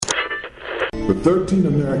the 13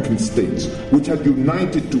 American states which had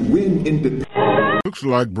united to win independence. Looks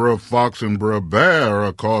like Bruh Fox and Bruh Bear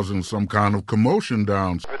are causing some kind of commotion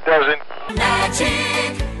down. It doesn't.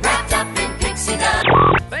 Magic wrapped up in pixie dust.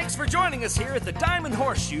 Thanks for joining us here at the Diamond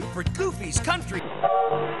Horseshoe for Goofy's Country.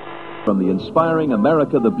 From the inspiring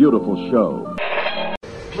America the Beautiful show.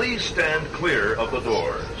 Please stand clear of the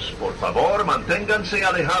doors. Por favor, manténganse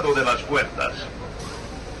alejado de las puertas.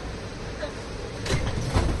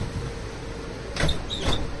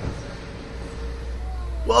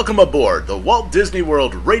 Welcome aboard the Walt Disney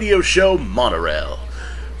World radio show Monorail.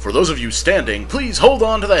 For those of you standing, please hold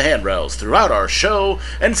on to the handrails throughout our show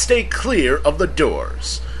and stay clear of the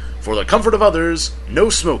doors. For the comfort of others, no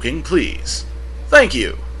smoking, please. Thank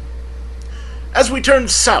you. As we turn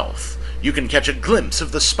south, you can catch a glimpse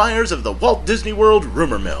of the spires of the Walt Disney World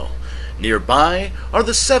rumor mill. Nearby are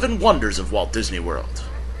the 7 wonders of Walt Disney World.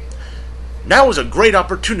 Now is a great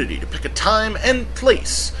opportunity to pick a time and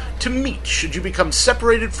place to meet should you become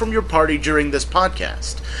separated from your party during this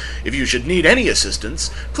podcast. If you should need any assistance,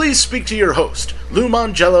 please speak to your host, Lou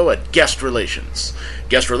Mongello at Guest Relations.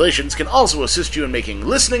 Guest Relations can also assist you in making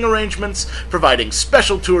listening arrangements, providing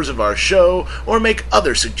special tours of our show, or make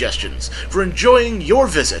other suggestions for enjoying your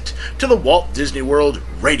visit to the Walt Disney World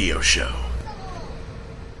radio show.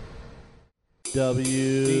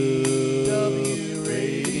 WDW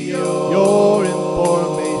Radio, your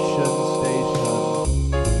information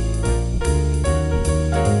station.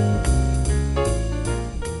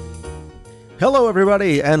 Hello,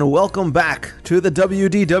 everybody, and welcome back to the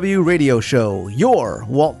WDW Radio Show, your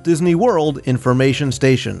Walt Disney World information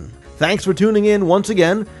station. Thanks for tuning in once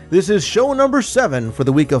again. This is show number 7 for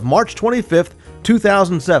the week of March 25th,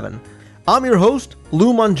 2007. I'm your host,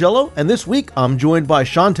 Lou Mongello, and this week I'm joined by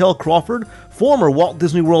Chantel Crawford, former Walt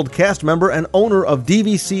Disney World cast member and owner of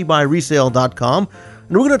DVCBuyResale.com,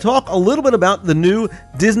 and we're going to talk a little bit about the new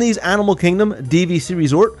Disney's Animal Kingdom DVC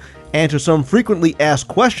Resort, answer some frequently asked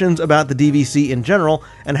questions about the DVC in general,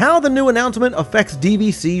 and how the new announcement affects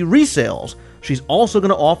DVC resales. She's also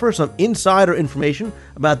going to offer some insider information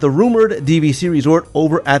about the rumored DVC Resort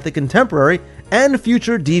over at the Contemporary and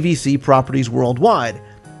future DVC properties worldwide.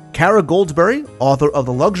 Kara Goldsberry, author of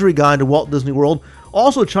The Luxury Guide to Walt Disney World,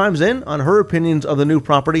 also chimes in on her opinions of the new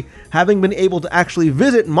property, having been able to actually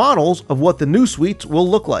visit models of what the new suites will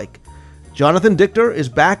look like. Jonathan Dichter is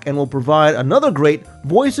back and will provide another great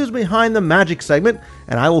Voices Behind the Magic segment,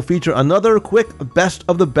 and I will feature another quick Best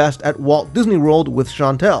of the Best at Walt Disney World with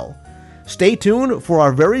Chantel. Stay tuned for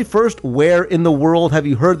our very first Where in the World Have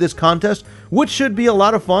You Heard This contest, which should be a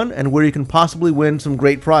lot of fun and where you can possibly win some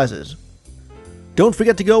great prizes. Don't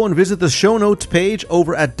forget to go and visit the show notes page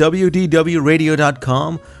over at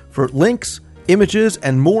WDWRadio.com for links, images,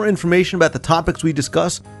 and more information about the topics we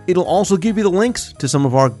discuss. It'll also give you the links to some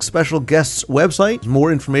of our special guests' websites,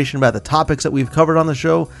 more information about the topics that we've covered on the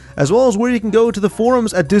show, as well as where you can go to the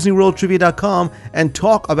forums at DisneyWorldTrivia.com and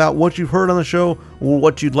talk about what you've heard on the show or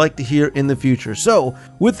what you'd like to hear in the future. So,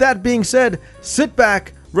 with that being said, sit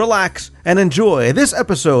back, relax, and enjoy this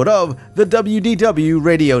episode of the WDW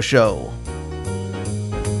Radio Show.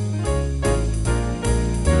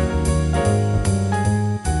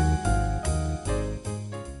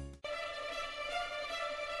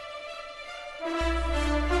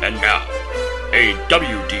 And now, a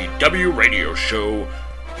WDW Radio Show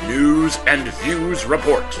News and Views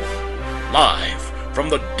Report. Live from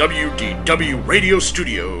the WDW Radio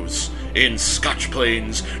Studios in Scotch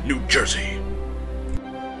Plains, New Jersey.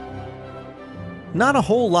 Not a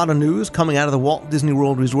whole lot of news coming out of the Walt Disney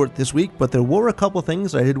World Resort this week, but there were a couple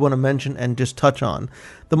things I did want to mention and just touch on.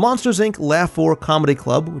 The Monsters, Inc. Laugh Floor Comedy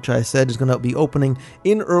Club, which I said is going to be opening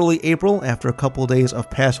in early April after a couple of days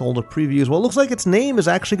of pass holder previews. Well, it looks like its name is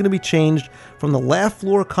actually going to be changed from the Laugh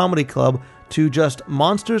Floor Comedy Club to just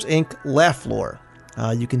Monsters, Inc. Laugh Floor.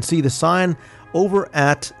 You can see the sign over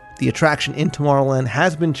at the attraction in Tomorrowland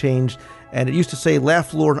has been changed, and it used to say Laugh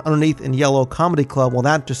Floor underneath in yellow Comedy Club. Well,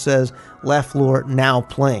 that just says Laugh Floor now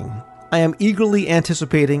playing. I am eagerly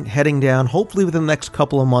anticipating heading down, hopefully within the next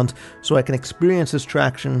couple of months, so I can experience this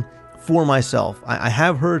attraction for myself. I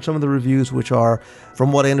have heard some of the reviews, which are,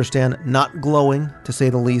 from what I understand, not glowing, to say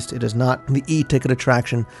the least. It is not the e-ticket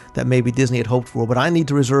attraction that maybe Disney had hoped for, but I need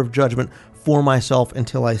to reserve judgment for myself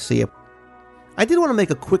until I see it. I did want to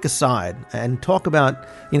make a quick aside and talk about,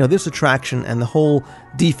 this attraction and the whole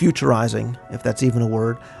defuturizing, if that's even a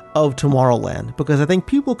word, of Tomorrowland, because I think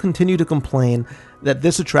people continue to complain that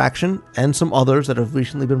this attraction and some others that have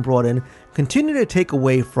recently been brought in continue to take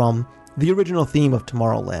away from the original theme of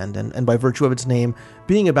Tomorrowland, and by virtue of its name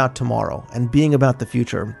being about tomorrow and being about the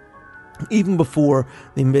future. even before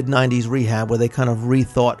the mid-90s rehab, where they kind of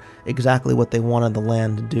rethought exactly what they wanted the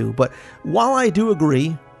land to do. But while I do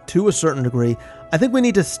agree, to a certain degree, I think we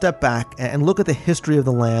need to step back and look at the history of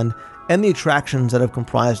the land and the attractions that have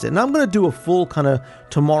comprised it. And I'm going to do a full kind of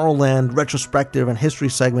Tomorrowland retrospective and history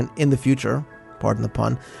segment in the future, pardon the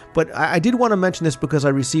pun. But I did want to mention this because I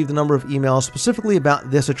received a number of emails specifically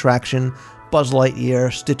about this attraction, Buzz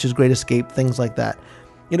Lightyear, Stitch's Great Escape, things like that.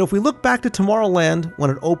 You know, if we look back to Tomorrowland when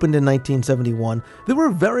it opened in 1971, there were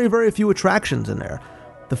very, very few attractions in there.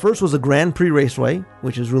 The first was the Grand Prix Raceway,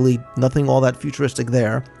 which is really nothing all that futuristic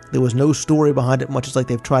there. There was no story behind it, much as like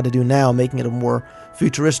they've tried to do now, making it a more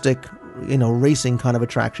futuristic, racing kind of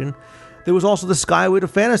attraction. There was also the Skyway to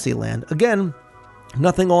Fantasyland. Again,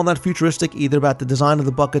 nothing all that futuristic either about the design of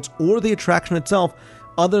the buckets or the attraction itself,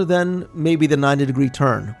 other than maybe the 90-degree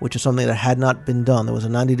turn, which is something that had not been done. There was a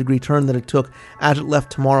 90-degree turn that it took as it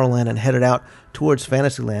left Tomorrowland and headed out towards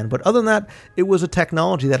Fantasyland. But other than that, it was a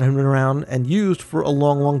technology that had been around and used for a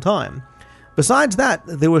long, long time. Besides that,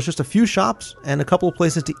 there was just a few shops and a couple of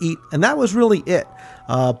places to eat, and that was really it.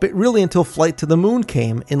 But really until Flight to the Moon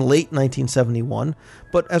came in late 1971.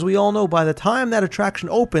 But as we all know, by the time that attraction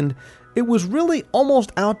opened, it was really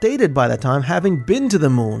almost outdated by that time, having been to the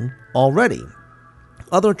moon already.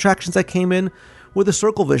 Other attractions that came in were the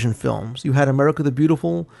Circle Vision films. You had America the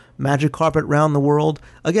Beautiful, Magic Carpet Round the World.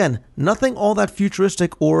 Again, nothing all that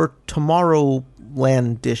futuristic or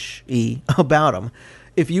Tomorrowland-ish-y about them.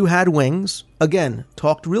 If You Had Wings, again,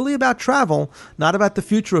 talked really about travel, not about the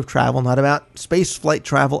future of travel, not about space flight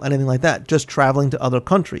travel, anything like that, just traveling to other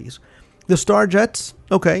countries. The Starjets,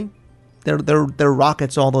 okay, they're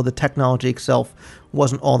rockets, although the technology itself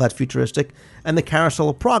wasn't all that futuristic. And the Carousel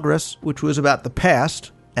of Progress, which was about the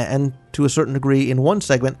past, and to a certain degree in one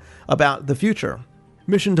segment, about the future.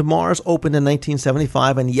 Mission to Mars opened in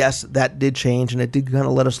 1975, and yes, that did change, and it did kind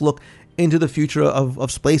of let us look into the future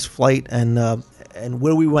of space flight and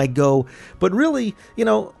where we might go. But really,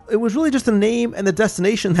 it was really just the name and the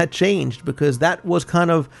destination that changed, because that was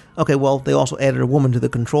kind of, okay, well, they also added a woman to the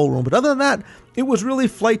control room. But other than that, it was really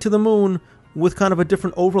Flight to the Moon with kind of a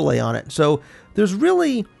different overlay on it. So there's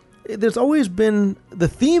always been the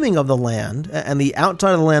theming of the land and the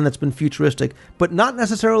outside of the land that's been futuristic, but not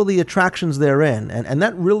necessarily the attractions therein. And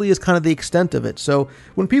that really is kind of the extent of it. So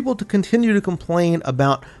when people continue to complain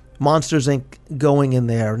about Monsters, Inc. going in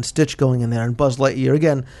there and Stitch going in there and Buzz Lightyear,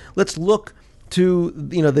 again, let's look to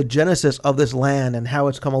the genesis of this land and how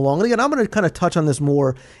it's come along. And again, I'm going to kind of touch on this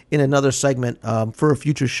more in another segment for a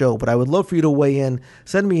future show, but I would love for you to weigh in.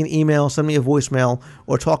 Send me an email, send me a voicemail,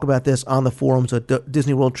 or talk about this on the forums at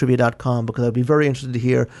DisneyWorldTrivia.com, because I'd be very interested to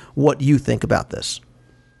hear what you think about this.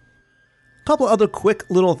 A couple other quick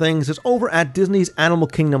little things is over at Disney's Animal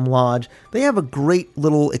Kingdom Lodge. They have a great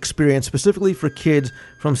little experience specifically for kids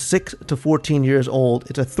from 6 to 14 years old.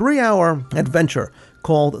 It's a 3-hour adventure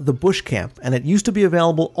called the Bush Camp, and it used to be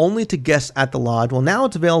available only to guests at the lodge. Well, now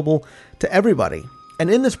it's available to everybody. And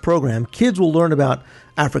in this program, kids will learn about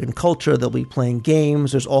African culture. They'll be playing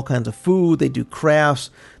games. There's all kinds of food. They do crafts.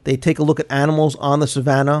 They take a look at animals on the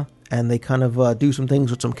savannah, and they kind of do some things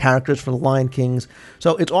with some characters from the Lion Kings.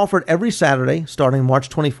 So it's offered every Saturday, starting March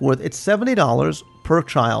 24th. It's $70 per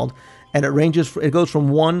child, and it goes from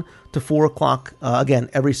 1 to 4 o'clock, again,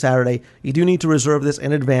 every Saturday. You do need to reserve this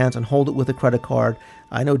in advance and hold it with a credit card.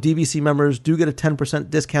 I know DVC members do get a 10%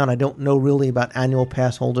 discount. I don't know really about annual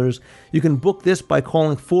pass holders. You can book this by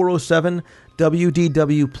calling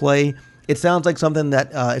 407-WDW-PLAY. It sounds like something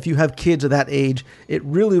that if you have kids of that age, it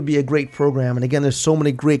really would be a great program. And again, there's so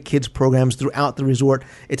many great kids programs throughout the resort.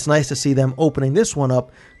 It's nice to see them opening this one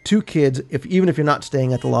up to kids, even if you're not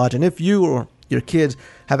staying at the lodge. And if you or your kids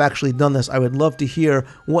have actually done this, I would love to hear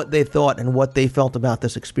what they thought and what they felt about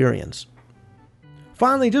this experience.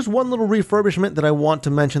 Finally, just one little refurbishment that I want to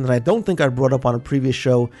mention that I don't think I brought up on a previous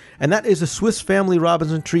show, and that is the Swiss Family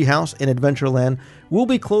Robinson Treehouse in Adventureland will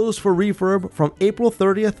be closed for refurb from April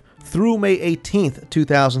 30th through May 18th,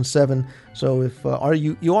 2007. So if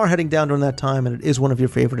you are heading down during that time, and it is one of your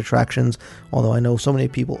favorite attractions, although I know so many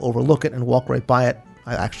people overlook it and walk right by it,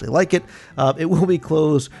 I actually like it. It will be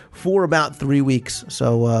closed for about 3 weeks,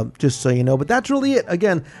 so just so you know. But that's really it.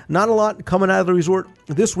 Again, not a lot coming out of the resort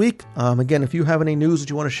this week. Again, if you have any news that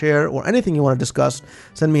you want to share or anything you want to discuss,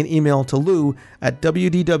 send me an email to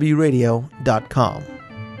lou@wdwradio.com.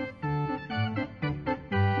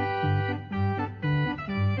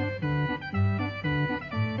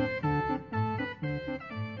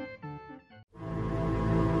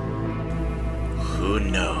 Who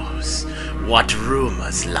knows what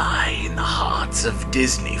rumors lie in the hearts of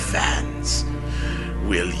Disney fans?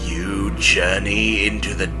 Will you journey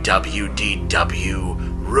into the WDW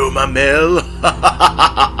rumor mill.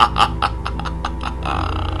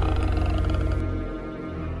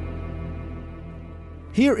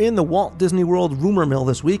 Here in the Walt Disney World Rumor Mill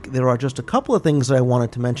this week, there are just a couple of things that I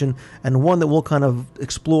wanted to mention, and one that we'll kind of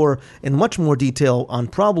explore in much more detail on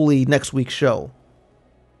probably next week's show.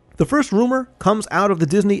 The first rumor comes out of the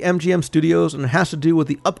Disney MGM studios and has to do with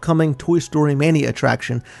the upcoming Toy Story Mania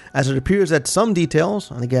attraction, as it appears that some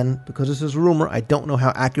details, and again, because this is a rumor, I don't know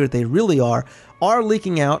how accurate they really are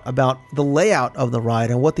leaking out about the layout of the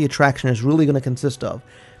ride and what the attraction is really going to consist of.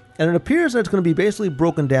 And it appears that it's going to be basically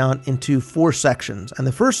broken down into 4 sections. And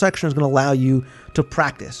the first section is going to allow you to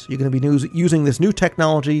practice. You're going to be using this new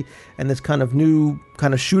technology and this kind of new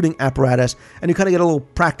shooting apparatus. And you kind of get a little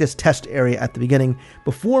practice test area at the beginning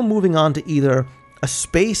before moving on to either a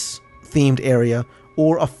space-themed area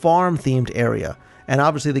or a farm-themed area. And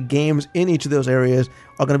obviously the games in each of those areas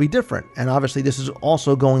are going to be different. And obviously this is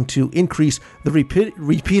also going to increase the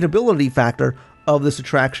repeatability factor of this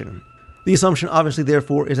attraction. The assumption, obviously,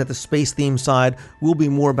 therefore, is that the space-themed side will be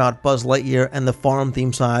more about Buzz Lightyear, and the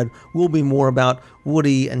farm-themed side will be more about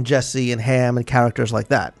Woody and Jessie and Ham and characters like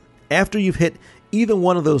that. After you've hit either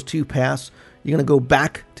one of those 2 paths, you're going to go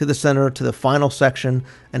back to the center, to the final section,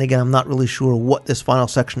 and again, I'm not really sure what this final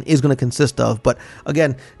section is going to consist of, but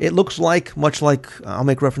again, it looks like, much like, I'll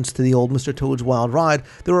make reference to the old Mr. Toad's Wild Ride,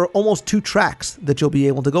 there are almost 2 tracks that you'll be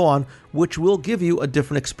able to go on, which will give you a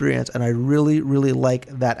different experience, and I really, really like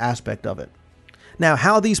that aspect of it. Now,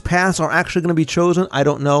 how these paths are actually going to be chosen, I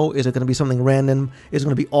don't know. Is it going to be something random? Is it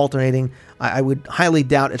going to be alternating? I would highly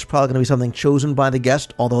doubt it's probably going to be something chosen by the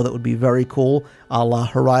guest, although that would be very cool, a la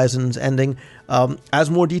Horizon's ending.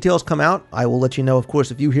 As more details come out, I will let you know. Of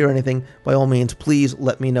course, if you hear anything, by all means, please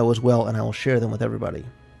let me know as well, and I will share them with everybody.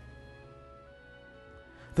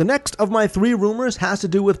 The next of my 3 rumors has to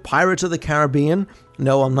do with Pirates of the Caribbean.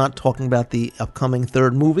 No, I'm not talking about the upcoming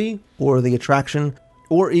 3rd movie, or the attraction,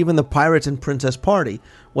 or even the Pirates and Princess Party.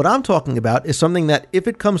 What I'm talking about is something that, if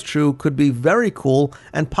it comes true, could be very cool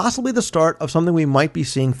and possibly the start of something we might be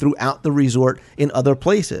seeing throughout the resort in other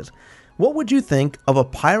places. What would you think of a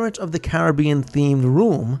Pirates of the Caribbean themed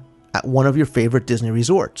room at one of your favorite Disney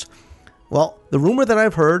resorts? Well, the rumor that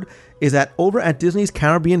I've heard is that over at Disney's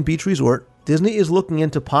Caribbean Beach Resort, Disney is looking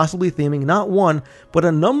into possibly theming not one, but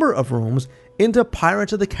a number of rooms into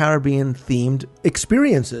Pirates of the Caribbean themed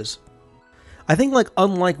experiences. I think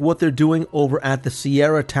unlike what they're doing over at the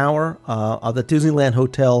Sierra Tower of the Disneyland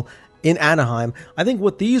Hotel in Anaheim, I think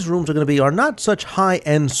what these rooms are going to be are not such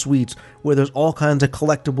high-end suites where there's all kinds of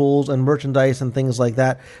collectibles and merchandise and things like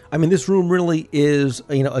that. I mean, this room really is,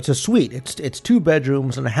 it's a suite. It's 2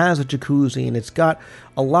 bedrooms and it has a jacuzzi and it's got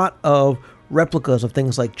a lot of replicas of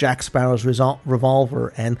things like Jack Sparrow's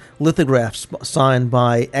revolver and lithographs signed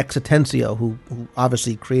by Ex Atencio, who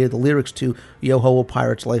obviously created the lyrics to Yo-Ho, A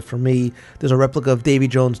Pirate's Life for Me. There's a replica of Davy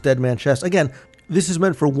Jones' Dead Man Chest. Again, this is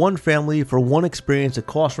meant for one family, for one experience. It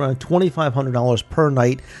costs around $2,500 per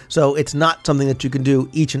night, so it's not something that you can do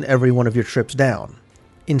each and every one of your trips down.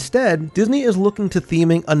 Instead, Disney is looking to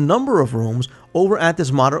theming a number of rooms over at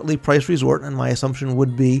this moderately priced resort, and my assumption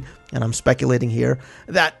would be, and I'm speculating here,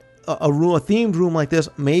 that a themed room like this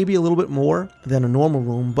may be a little bit more than a normal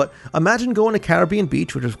room, but imagine going to Caribbean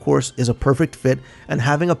Beach, which of course is a perfect fit, and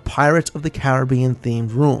having a Pirates of the Caribbean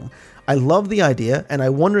themed room. I love the idea, and I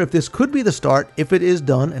wonder if this could be the start, if it is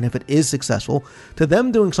done and if it is successful, to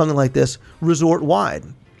them doing something like this resort-wide.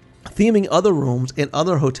 Theming other rooms in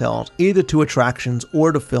other hotels, either to attractions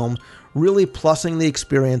or to films, really plussing the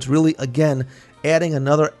experience, really, again, adding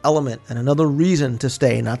another element and another reason to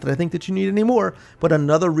stay. Not that I think that you need any more, but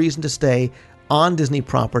another reason to stay on Disney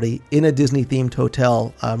property in a Disney-themed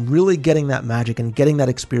hotel, really getting that magic and getting that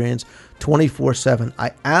experience 24/7.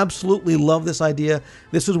 I absolutely love this idea.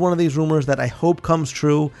 This is one of these rumors that I hope comes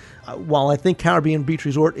true. While I think Caribbean Beach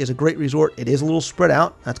Resort is a great resort, it is a little spread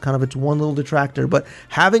out. That's kind of its one little detractor, but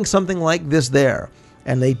having something like this there,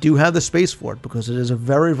 and they do have the space for it because it is a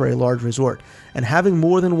very, very large resort, and having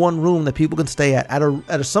more than one room that people can stay at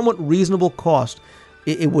a somewhat reasonable cost,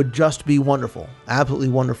 it would just be wonderful, absolutely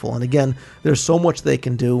wonderful. And again, there's so much they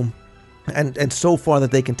can do, and so far that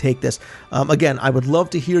they can take this. Again, I would love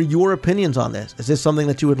to hear your opinions on this. Is this something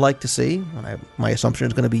that you would like to see? My assumption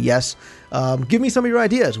is going to be yes. Give me some of your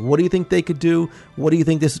ideas. What do you think they could do? What do you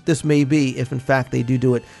think this may be if in fact they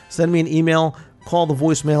do it? Send me an email, call the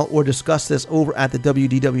voicemail, or discuss this over at the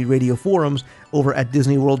WDW radio forums over at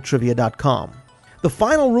DisneyWorldTrivia.com. The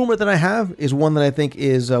final rumor that I have is one that I think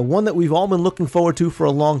is one that we've all been looking forward to for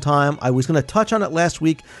a long time. I was going to touch on it last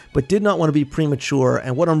week, but did not want to be premature.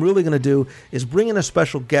 And what I'm really going to do is bring in a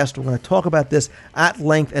special guest. We're going to talk about this at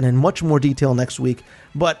length and in much more detail next week.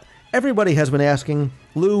 But Everybody has been asking,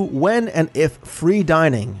 Lou, when and if free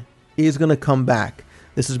dining is going to come back.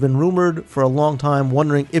 This has been rumored for a long time,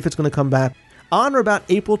 wondering if it's going to come back. On or about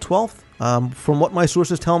April 12th, from what my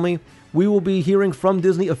sources tell me, we will be hearing from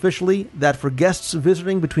Disney officially that for guests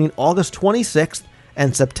visiting between August 26th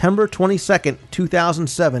and September 22nd,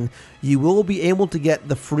 2007, you will be able to get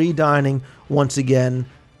the free dining once again.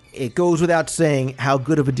 It goes without saying how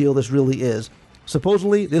good of a deal this really is.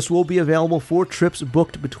 Supposedly, this will be available for trips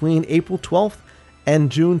booked between April 12th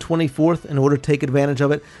and June 24th in order to take advantage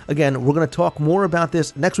of it. Again, we're going to talk more about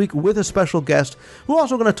this next week with a special guest. We're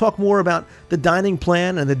also going to talk more about the dining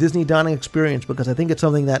plan and the Disney dining experience, because I think it's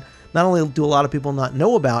something that not only do a lot of people not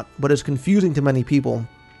know about, but is confusing to many people.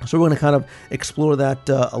 So we're going to kind of explore that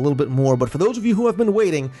a little bit more. But for those of you who have been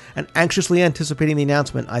waiting and anxiously anticipating the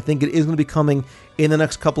announcement, I think it is going to be coming in the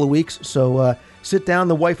next couple of weeks. So sit down,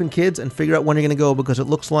 the wife and kids, and figure out when you're going to go, because it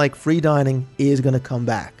looks like free dining is going to come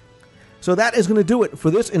back. So that is going to do it for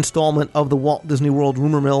this installment of the Walt Disney World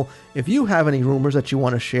Rumor Mill. If you have any rumors that you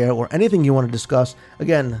want to share or anything you want to discuss,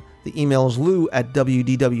 again, the email is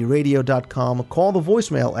lou@wdwradio.com. Call the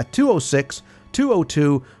voicemail at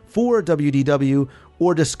 206-202-4WDW,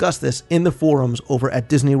 or discuss this in the forums over at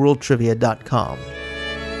DisneyWorldTrivia.com.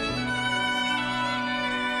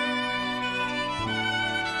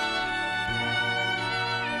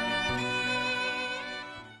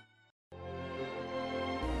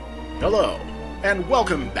 Hello, and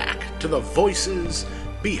welcome back to the Voices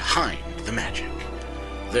Behind the Magic.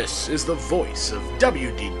 This is the voice of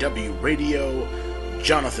WDW Radio,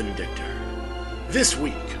 Jonathan Dichter. This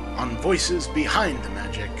week on Voices Behind the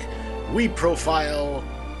Magic, we profile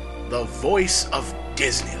the voice of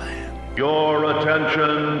Disneyland. Your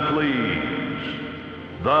attention, please.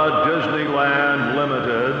 The Disneyland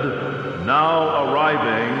Limited, now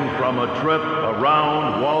arriving from a trip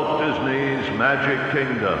around Walt Disney's Magic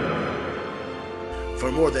Kingdom.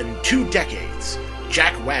 For more than 2 decades,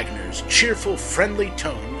 Jack Wagner's cheerful, friendly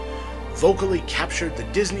tone vocally captured the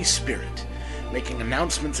Disney spirit, making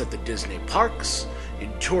announcements at the Disney parks,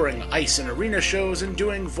 in touring ice and arena shows, and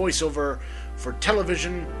doing voiceover for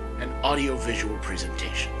television and audiovisual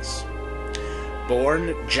presentations.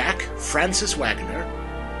 Born Jack Francis Wagner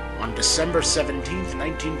on December 17,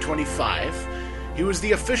 1925, he was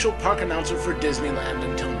the official park announcer for Disneyland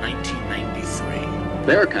until 1993.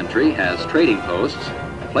 Bear Country has trading posts,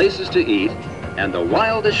 places to eat, and the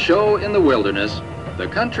wildest show in the wilderness, the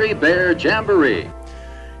Country Bear Jamboree.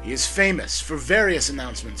 He is famous for various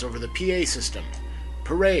announcements over the PA system,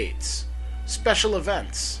 parades, special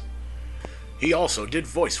events. He also did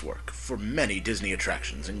voice work for many Disney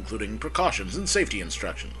attractions, including precautions and safety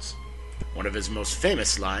instructions. One of his most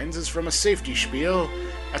famous lines is from a safety spiel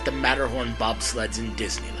at the Matterhorn bobsleds in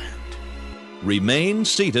Disneyland. Remain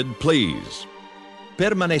seated, please.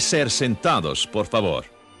 Permanecer sentados, por favor.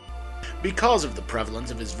 Because of the prevalence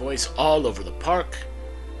of his voice all over the park,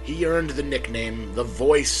 he earned the nickname the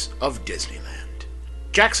Voice of Disneyland.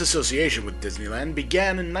 Jack's association with Disneyland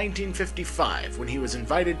began in 1955 when he was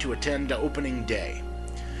invited to attend opening day.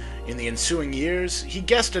 In the ensuing years, he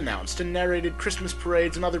guest announced and narrated Christmas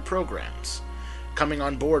parades and other programs, coming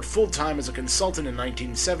on board full-time as a consultant in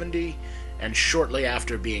 1970 and shortly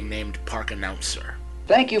after being named park announcer.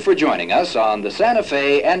 Thank you for joining us on the Santa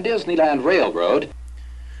Fe and Disneyland Railroad.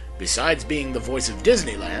 Besides being the voice of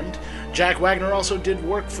Disneyland, Jack Wagner also did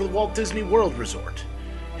work for the Walt Disney World Resort.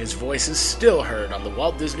 His voice is still heard on the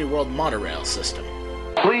Walt Disney World monorail system.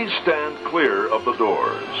 Please stand clear of the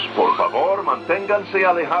doors. Por favor, manténganse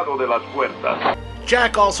alejado de las puertas.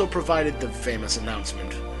 Jack also provided the famous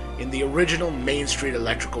announcement in the original Main Street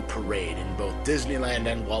Electrical Parade in both Disneyland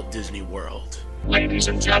and Walt Disney World. Ladies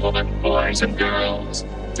and gentlemen, boys and girls,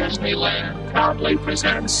 Disneyland proudly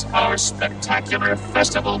presents our spectacular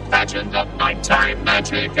festival pageant of nighttime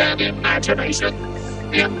magic and imagination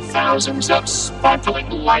in thousands of sparkling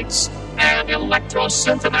lights and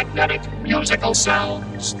electro-synthomagnetic musical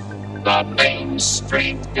sounds. The Main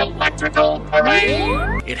Street Electrical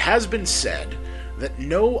Parade. It has been said that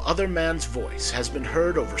no other man's voice has been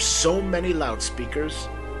heard over so many loudspeakers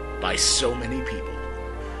by so many people.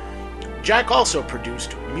 Jack also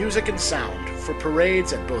produced music and sound for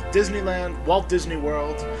parades at both Disneyland, Walt Disney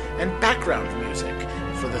World, and background music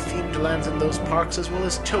for the themed lands in those parks as well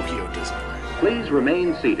as Tokyo Disneyland. Please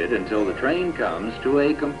remain seated until the train comes to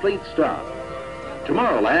a complete stop.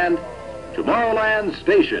 Tomorrowland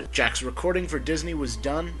Station. Jack's recording for Disney was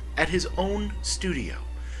done at his own studio,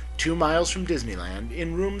 2 miles from Disneyland,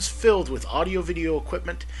 in rooms filled with audio-video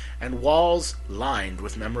equipment and walls lined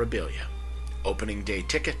with memorabilia. Opening day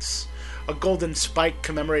tickets, a golden spike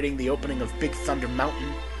commemorating the opening of Big Thunder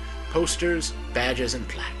Mountain, posters, badges, and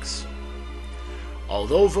plaques.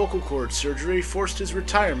 Although vocal cord surgery forced his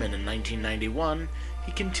retirement in 1991,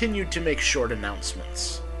 he continued to make short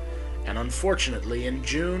announcements. And unfortunately, in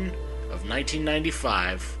June of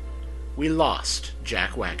 1995, we lost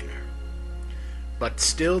Jack Wagner. But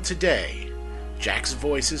still today, Jack's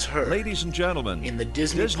voice is heard. Ladies and gentlemen, in the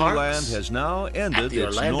Disneyland Disneyland has now ended at the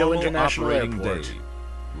its Orlando normal International operating Airport. day.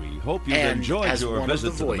 We hope you've And enjoyed as your one of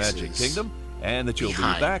visit the to the Magic voices Kingdom and that you'll be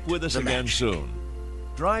behind back with us the again magic. soon.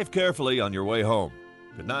 Drive carefully on your way home.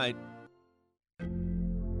 Good night.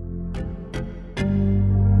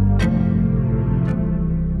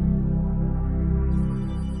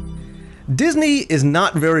 Disney is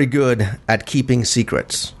not very good at keeping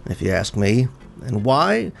secrets, if you ask me. And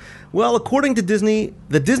why? Well, according to Disney,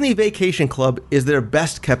 the Disney Vacation Club is their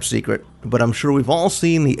best kept secret, but I'm sure we've all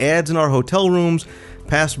seen the ads in our hotel rooms,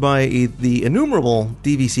 passed by the innumerable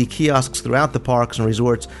DVC kiosks throughout the parks and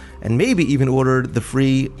resorts, and maybe even ordered the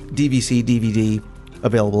free DVC DVD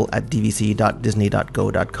available at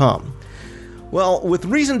dvc.disney.go.com. Well, with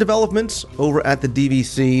recent developments over at the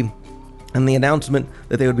DVC, and the announcement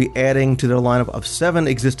that they would be adding to their lineup of 7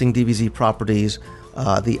 existing DVC properties,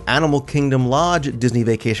 the Animal Kingdom Lodge Disney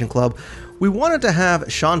Vacation Club, we wanted to have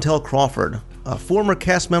Chantel Crawford, a former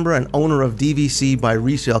cast member and owner of DVC by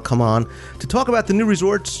Resale, come on to talk about the new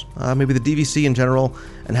resorts, maybe the DVC in general,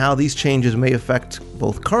 and how these changes may affect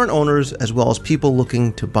both current owners as well as people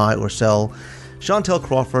looking to buy or sell. Chantel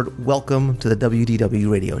Crawford, welcome to the WDW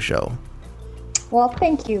Radio Show. Well,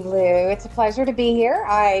 thank you, Lou. It's a pleasure to be here.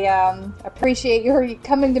 I appreciate your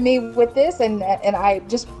coming to me with this, and I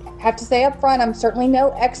just have to say up front, I'm certainly no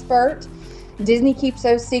expert. Disney keeps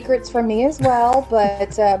those secrets from me as well,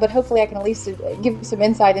 but hopefully I can at least give some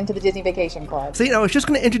insight into the Disney Vacation Club. See, I was just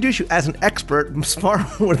going to introduce you as an expert, far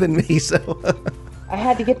more than me, so... I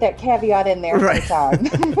had to get that caveat in there right. for time.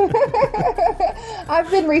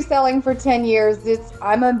 I've been reselling for 10 years.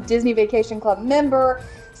 I'm a Disney Vacation Club member.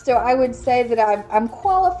 So I would say that I'm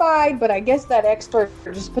qualified, but I guess that extra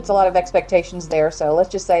just puts a lot of expectations there. So let's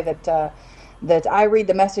just say that I read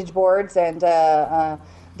the message boards and hear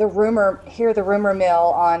the rumor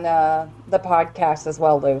mill on the podcast as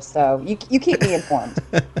well, Lou. So you keep me informed.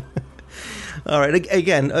 All right.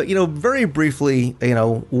 Again, very briefly,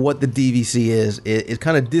 what the DVC is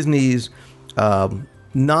kind of Disney's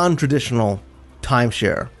non-traditional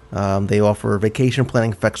timeshare. They offer vacation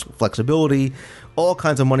planning flexibility, all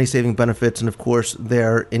kinds of money-saving benefits, and of course,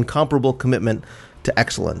 their incomparable commitment to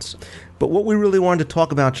excellence. But what we really wanted to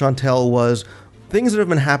talk about, Chantel, was things that have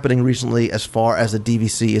been happening recently as far as the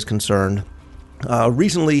DVC is concerned.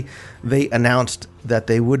 Recently, they announced that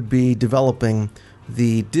they would be developing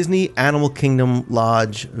the Disney Animal Kingdom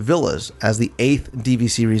Lodge Villas as the 8th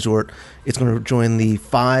DVC resort. It's going to join the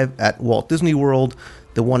 5 at Walt Disney World,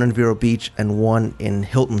 the 1 in Vero Beach, and 1 in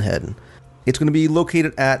Hilton Head. It's going to be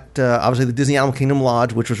located at, obviously, the Disney Animal Kingdom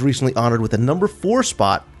Lodge, which was recently honored with the number 4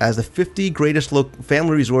 spot as the 50 greatest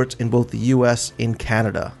family resorts in both the U.S. and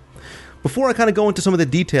Canada. Before I kind of go into some of the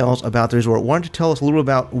details about the resort, why don't you tell us a little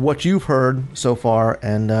about what you've heard so far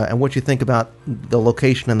and what you think about the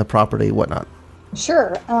location and the property and whatnot?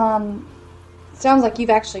 Sure. Sounds like you've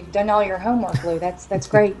actually done all your homework, Lou. That's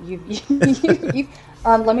great. You've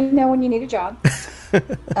let me know when you need a job.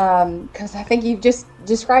 Because I think you've just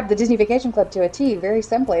described the Disney Vacation Club to a T very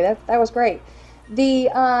simply. That was great. The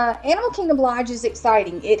Animal Kingdom Lodge is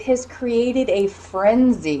exciting. It has created a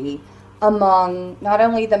frenzy among not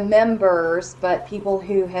only the members, but people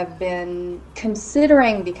who have been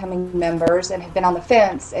considering becoming members and have been on the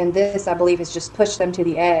fence, and this, I believe, has just pushed them to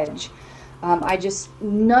the edge.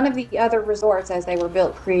 None of the other resorts as they were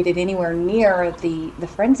built created anywhere near the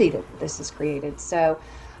frenzy that this has created. So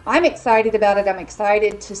I'm excited about it. I'm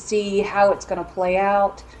excited to see how it's going to play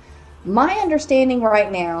out. My understanding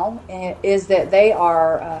right now is that they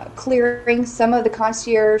are clearing some of the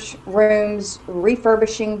concierge rooms,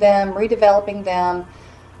 refurbishing them, redeveloping them,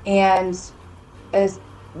 and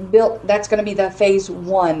that's going to be the phase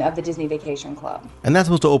 1 of the Disney Vacation Club. And that's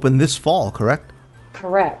supposed to open this fall, correct?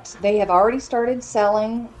 Correct. They have already started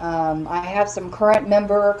selling. I have some current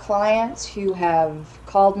member clients who have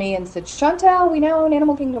called me and said, Chantel, we now own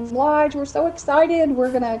Animal Kingdom Lodge. We're so excited. We're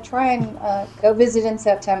going to try and go visit in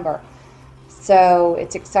September. So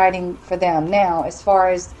it's exciting for them. Now, as far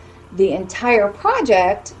as the entire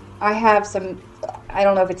project, I have some, I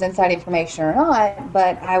don't know if it's inside information or not,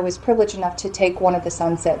 but I was privileged enough to take one of the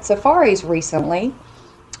Sunset Safaris recently.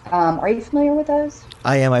 Are you familiar with those?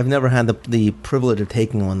 I am. I've never had the privilege of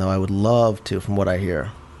taking one, though. I would love to, from what I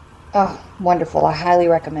hear. Oh, wonderful. I highly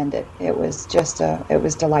recommend it. It was just, it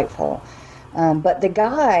was delightful. But the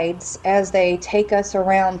guides, as they take us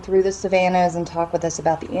around through the savannas and talk with us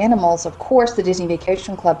about the animals, of course, the Disney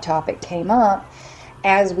Vacation Club topic came up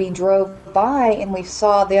as we drove by, and we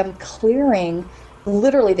saw them clearing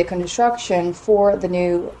literally the construction for the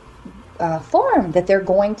new farm that they're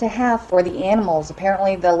going to have for the animals.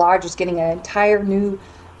 Apparently, the lodge is getting an entire new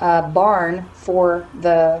barn for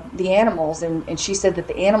the animals, and she said that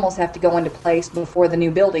the animals have to go into place before the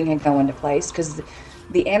new building can go into place, because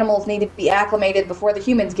the animals need to be acclimated before the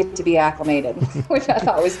humans get to be acclimated, which I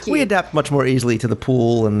thought was cute. We adapt much more easily to the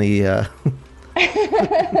pool and the...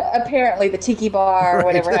 Apparently the tiki bar or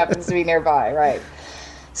whatever happens to be nearby, right?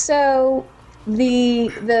 So the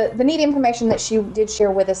neat information that she did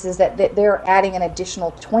share with us is that they're adding an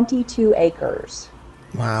additional 22 acres.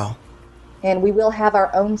 Wow. And we will have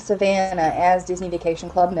our own savannah as Disney Vacation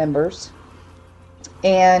Club members.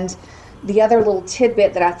 And the other little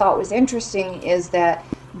tidbit that I thought was interesting is that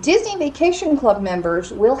Disney Vacation Club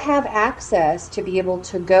members will have access to be able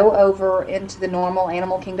to go over into the normal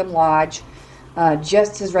Animal Kingdom Lodge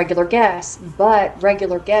just as regular guests, but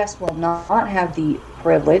regular guests will not have the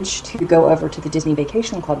privilege to go over to the Disney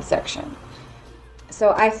Vacation Club section.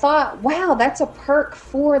 So I thought, wow, that's a perk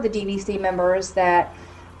for the DVC members that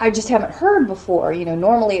I just haven't heard before. You know,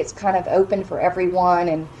 normally it's kind of open for everyone,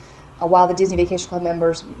 and while the Disney Vacation Club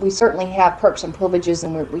members, we certainly have perks and privileges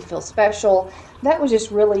and we feel special. That was just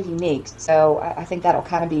really unique. So I think that'll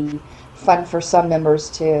kind of be fun for some members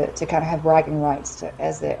to kind of have bragging rights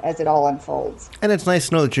as it all unfolds. And it's nice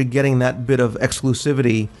to know that you're getting that bit of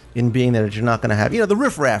exclusivity in being there, that you're not going to have, the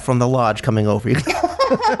riffraff from the lodge coming over. You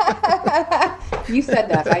said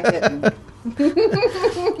that, I didn't.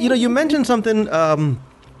 You mentioned something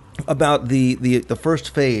about the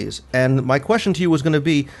first phase, and my question to you was going to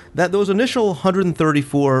be that those initial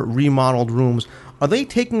 134 remodeled rooms, are they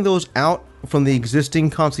taking those out from the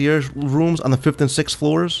existing concierge rooms on the 5th and 6th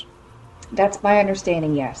floors? That's my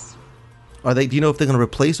understanding, yes. Do you know if they're going to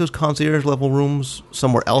replace those concierge level rooms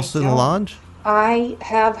somewhere else in the lodge? I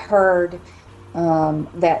have heard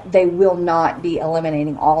that they will not be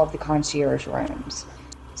eliminating all of the concierge rooms.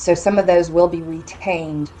 So some of those will be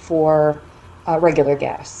retained for regular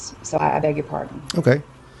guests. So I beg your pardon. Okay.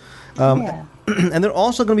 Yeah. And they're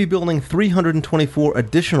also going to be building 324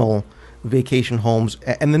 additional vacation homes.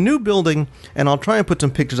 And the new building, and I'll try and put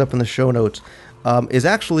some pictures up in the show notes,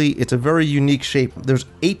 it's a very unique shape. There's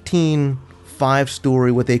 18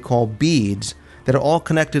 5-story, what they call beads, that are all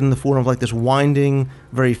connected in the form of like this winding,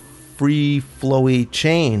 very free, flowy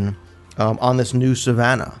chain on this new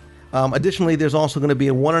savannah. Additionally, there's also going to be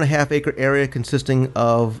a 1.5 acre area consisting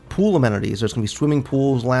of pool amenities. There's going to be swimming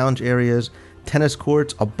pools, lounge areas, tennis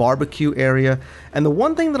courts, a barbecue area. And the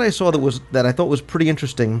one thing that I saw that I thought was pretty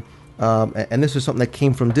interesting, and this is something that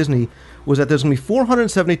came from Disney, was that there's going to be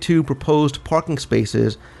 472 proposed parking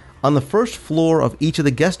spaces on the first floor of each of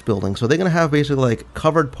the guest buildings. So they're going to have basically like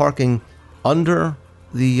covered parking under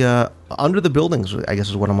the buildings, I guess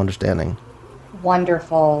is what I'm understanding.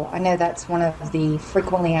 Wonderful. I know that's one of the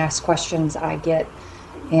frequently asked questions I get,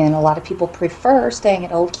 and a lot of people prefer staying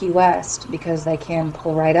at Old Key West because they can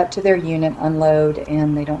pull right up to their unit, unload,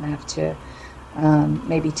 and they don't have to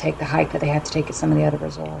maybe take the hike that they have to take at some of the other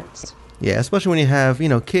resorts. Yeah, especially when you have,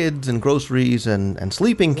 kids and groceries and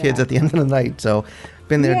sleeping kids at the end of the night. So,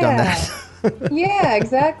 been there, done that. Yeah,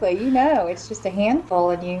 exactly. It's just a handful,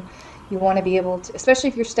 and you want to be able to, especially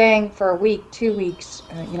if you're staying for a week, 2 weeks,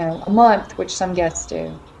 a month, which some guests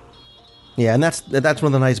do. Yeah, and that's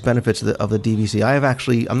one of the nice benefits of the DVC.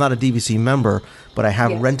 I'm not a DVC member, but I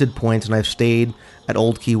have rented points, and I've stayed at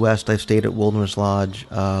Old Key West, I've stayed at Wilderness Lodge,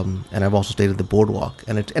 and I've also stayed at the Boardwalk.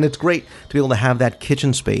 And it's great to be able to have that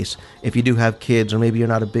kitchen space if you do have kids, or maybe you're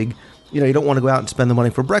not a big, you don't want to go out and spend the money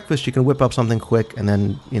for breakfast. You can whip up something quick and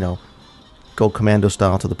then, go commando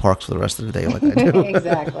style to the parks for the rest of the day like I do.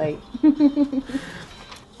 Exactly.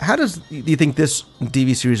 How do you think this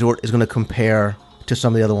DVC resort is going to compare to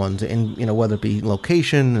some of the other ones, in whether it be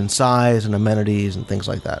location and size and amenities and things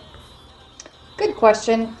like that? Good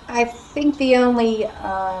question. I think the only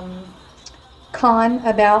con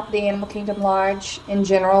about the Animal Kingdom Lodge in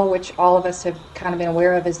general, which all of us have kind of been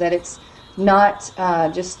aware of, is that it's not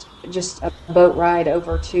just a boat ride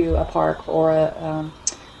over to a park, or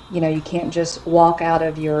you can't just walk out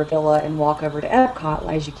of your villa and walk over to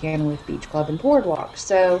Epcot as you can with Beach Club and Boardwalk.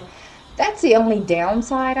 So that's the only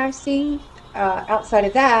downside I see. Outside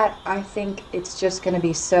of that, I think it's just going to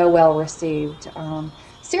be so well received.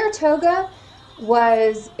 Saratoga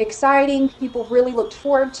was exciting. People really looked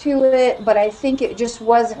forward to it, but I think it just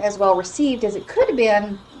wasn't as well received as it could have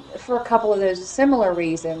been for a couple of those similar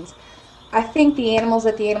reasons. I think the animals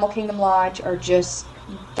at the Animal Kingdom Lodge are just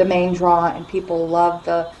the main draw, and people love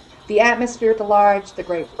the atmosphere at the lodge, the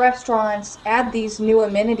great restaurants. Add these new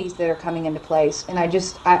amenities that are coming into place, and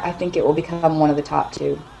I think it will become one of the top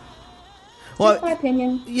two. Well, just my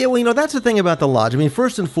opinion. Yeah, well, that's the thing about the lodge. I mean,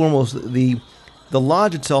 first and foremost, the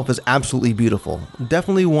lodge itself is absolutely beautiful.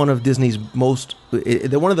 Definitely one of Disney's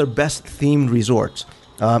they're one of their best themed resorts.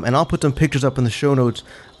 And I'll put some pictures up in the show notes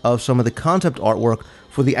of some of the concept artwork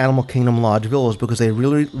for the Animal Kingdom Lodge villas, because they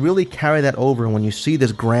really, really carry that over. And when you see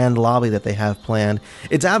this grand lobby that they have planned,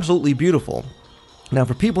 it's absolutely beautiful. Now,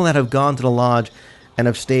 for people that have gone to the lodge and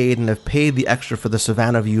have stayed and have paid the extra for the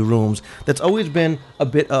Savannah View rooms, that's always been a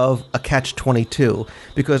bit of a catch-22.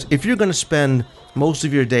 Because if you're going to spend most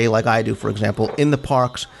of your day, like I do, for example, in the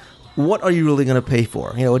parks, what are you really going to pay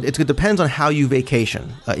for? You know, it depends on how you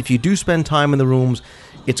vacation. If you do spend time in the rooms,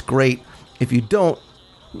 it's great. If you don't,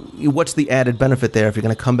 what's the added benefit there if you're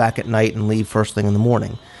going to come back at night and leave first thing in the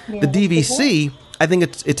morning? Yeah, the DVC, I think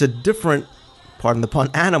it's a different, pardon the pun,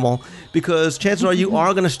 animal, because chances are you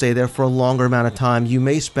are going to stay there for a longer amount of time. You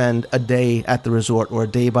may spend a day at the resort, or a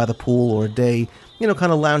day by the pool, or a day,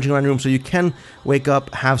 kind of lounging around your room, so you can wake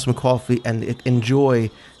up, have some coffee, and enjoy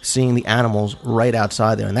seeing the animals right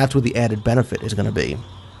outside there. And that's what the added benefit is going to be.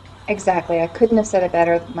 Exactly. I couldn't have said it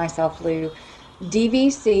better myself, Lou.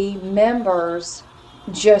 DVC members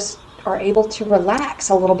just are able to relax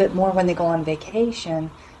a little bit more when they go on vacation,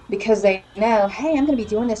 because they know, hey, I'm going to be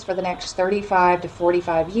doing this for the next 35 to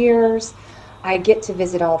 45 years. I get to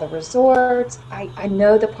visit all the resorts. I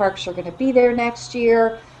know the parks are going to be there next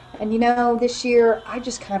year. And this year, I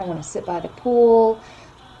just kind of want to sit by the pool.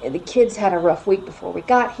 The kids had a rough week before we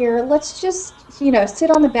got here. Let's just, sit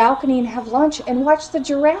on the balcony and have lunch and watch the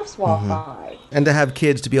giraffes walk by. And to have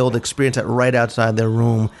kids to be able to experience that right outside their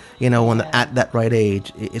room, when they're at that right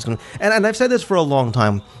age, is going. And I've said this for a long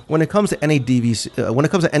time. When it comes to any when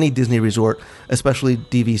it comes to any Disney resort, especially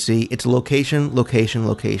DVC, it's location, location,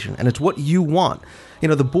 location, and it's what you want.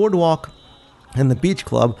 The boardwalk and the beach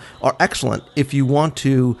club are excellent if you want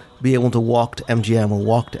to be able to walk to MGM or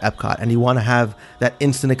walk to Epcot, and you want to have that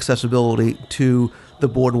instant accessibility to the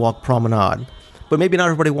boardwalk promenade. But maybe not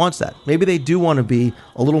everybody wants that. Maybe they do want to be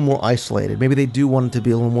a little more isolated. Maybe they do want it to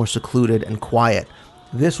be a little more secluded and quiet.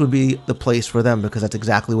 This would be the place for them, because that's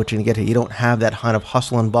exactly what you're going to get here. You don't have that kind of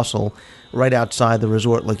hustle and bustle right outside the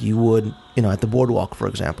resort like you would, at the boardwalk, for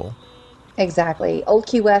example. Exactly. Old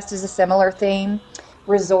Key West is a similar theme.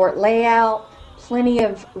 Resort layout, plenty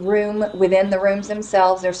of room within the rooms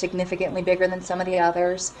themselves. They're significantly bigger than some of the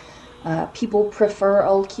others. People prefer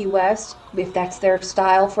Old Key West if that's their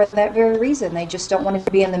style for that very reason. They just don't want it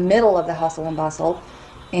to be in the middle of the hustle and bustle,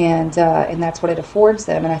 and that's what it affords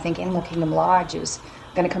them. And I think Animal Kingdom Lodge is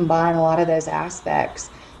going to combine a lot of those aspects.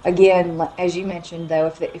 Again, as you mentioned, though,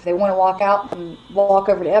 if they want to walk out and walk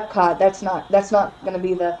over to Epcot, that's not going to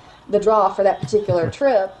be the draw for that particular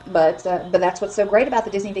trip, but that's what's so great about the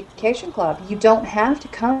Disney Vacation Club. You don't have to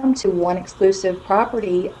come to one exclusive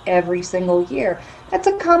property every single year. That's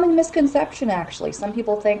a common misconception, actually. Some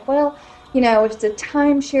people think, well, it's a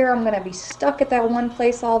timeshare, I'm going to be stuck at that one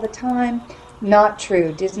place all the time. Not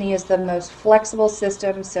true. Disney is the most flexible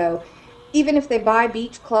system, so even if they buy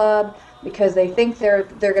Beach Club because they think they're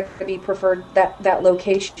going to be preferred that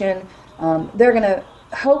location, they're going to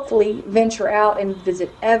hopefully venture out and visit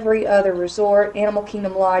every other resort. Animal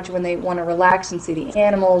Kingdom Lodge when they want to relax and see the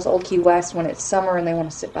animals. Old Key West when it's summer and they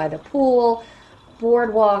want to sit by the pool.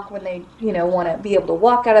 Boardwalk when they want to be able to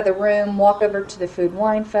walk out of the room, walk over to the Food and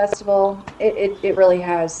Wine Festival. It really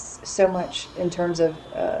has so much in terms of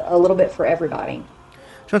a little bit for everybody.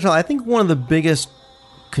 Chantal, I think one of the biggest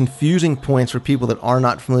confusing points for people that are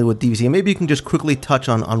not familiar with DVC, and maybe you can just quickly touch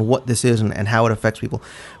on what this is and how it affects people.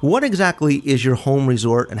 What exactly is your home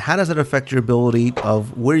resort, and how does it affect your ability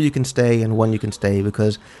of where you can stay and when you can stay?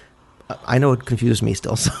 Because I know it confuses me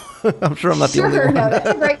still, so I'm sure I'm not the only one. No, that's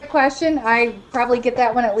a great question. I probably get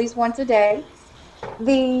that one at least once a day.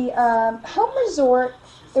 The home resort,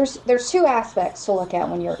 there's two aspects to look at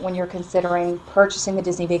when you're considering purchasing the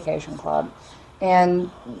Disney Vacation Club. And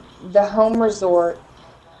the home resort,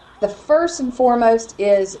 the first and foremost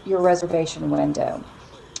is your reservation window.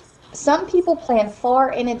 Some people plan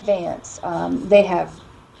far in advance. They have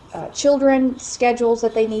children schedules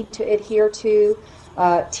that they need to adhere to.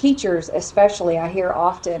 Teachers especially, I hear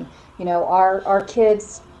often, our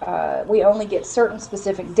kids, we only get certain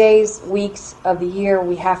specific days, weeks of the year.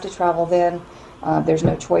 We have to travel then. There's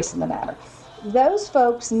no choice in the matter. Those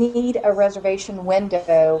folks need a reservation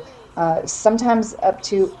window, sometimes up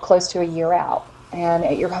to close to a year out. And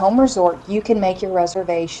at your home resort, you can make your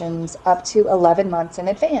reservations up to 11 months in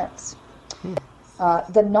advance.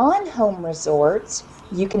 The non-home resorts,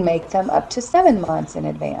 you can make them up to 7 months in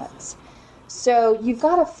advance. So you've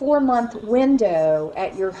got a 4-month window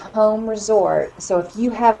at your home resort. So if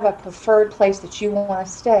you have a preferred place that you want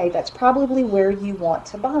to stay, that's probably where you want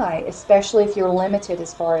to buy, especially if you're limited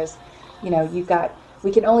as far as,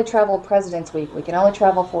 we can only travel President's Week, we can only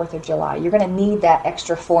travel 4th of July. You're going to need that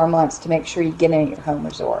extra 4 months to make sure you get in at your home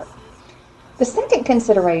resort. The second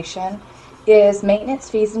consideration is maintenance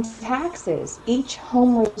fees and taxes. Each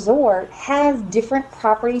home resort has different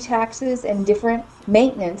property taxes and different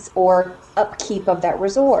maintenance or upkeep of that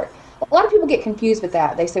resort. A lot of people get confused with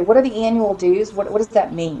that. They say, what are the annual dues? What does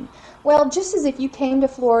that mean? Well, just as if you came to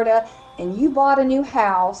Florida and you bought a new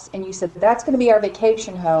house and you said, that's going to be our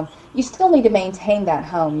vacation home, you still need to maintain that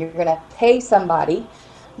home. You're going to pay somebody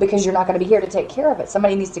because you're not going to be here to take care of it.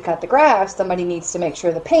 Somebody needs to cut the grass. Somebody needs to make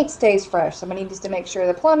sure the paint stays fresh. Somebody needs to make sure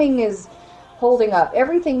the plumbing is holding up.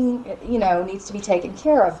 Everything, needs to be taken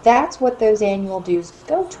care of. That's what those annual dues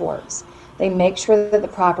go towards. They make sure that the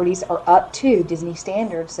properties are up to Disney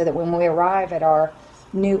standards so that when we arrive at our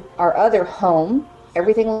other home,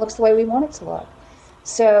 everything looks the way we want it to look.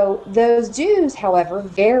 So those dues, however,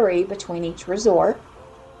 vary between each resort,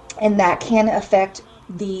 and that can affect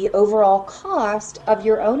the overall cost of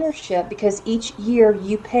your ownership because each year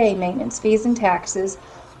you pay maintenance fees and taxes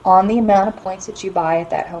on the amount of points that you buy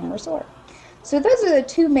at that home resort. So those are the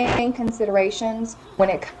two main considerations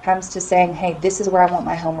when it comes to saying, hey, this is where I want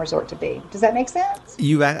my home resort to be. Does that make sense?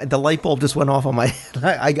 The light bulb just went off on my head.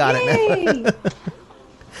 I got it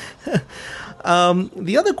now.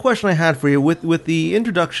 The other question I had for you, with the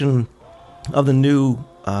introduction of the new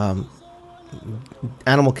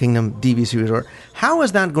Animal Kingdom DVC resort, how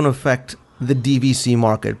is that going to affect the DVC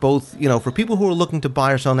market, both for people who are looking to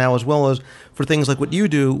buy or sell now, as well as for things like what you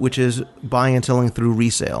do, which is buying and selling through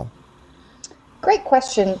resale? Great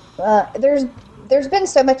question. There's been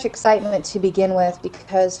so much excitement to begin with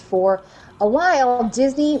because for a while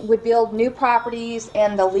Disney would build new properties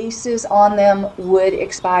and the leases on them would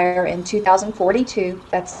expire in 2042.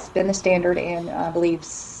 That's been the standard, and I believe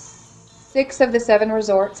 6 of the 7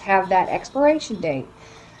 resorts have that expiration date.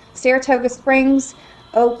 Saratoga Springs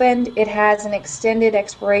opened. It has an extended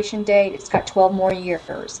expiration date. It's got 12 more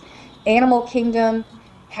years. Animal Kingdom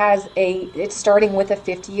it's starting with a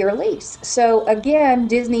 50-year lease. So again,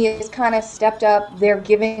 Disney has kind of stepped up. They're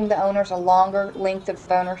giving the owners a longer length of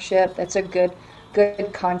ownership. That's a good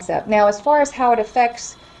concept. Now, as far as how it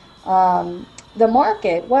affects the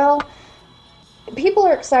market, well, people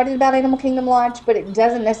are excited about Animal Kingdom Lodge, but it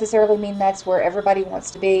doesn't necessarily mean that's where everybody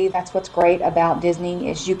wants to be. That's what's great about Disney,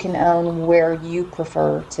 is you can own where you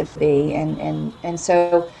prefer to be. And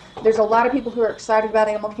so there's a lot of people who are excited about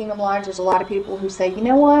Animal Kingdom Lodge. There's a lot of people who say, you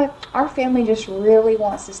know what, our family just really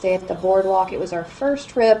wants to stay at the boardwalk. It was our first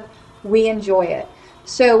trip. We enjoy it.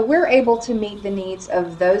 So we're able to meet the needs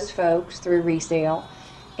of those folks through resale.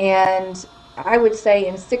 And I would say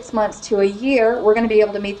in 6 months to a year, we're going to be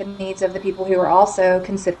able to meet the needs of the people who are also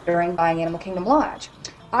considering buying Animal Kingdom Lodge.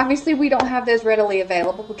 Obviously, we don't have those readily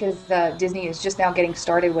available because Disney is just now getting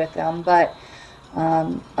started with them. But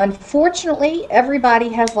unfortunately, everybody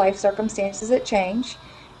has life circumstances that change.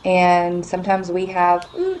 And sometimes we have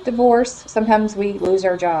divorce. Sometimes we lose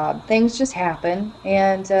our job. Things just happen.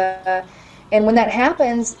 And when that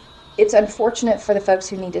happens, it's unfortunate for the folks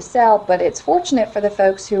who need to sell, but it's fortunate for the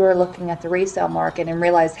folks who are looking at the resale market and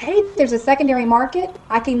realize, hey, there's a secondary market.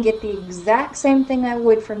 I can get the exact same thing I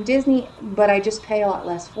would from Disney, but I just pay a lot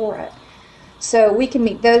less for it. So we can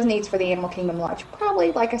meet those needs for the Animal Kingdom Lodge.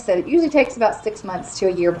 Probably, like I said, it usually takes about 6 months to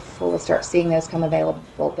a year before we'll start seeing those come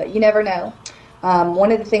available, but you never know.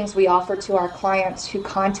 One of the things we offer to our clients who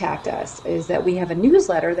contact us is that we have a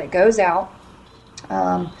newsletter that goes out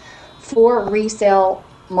for resale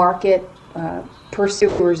market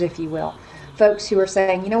pursuers, if you will. Folks who are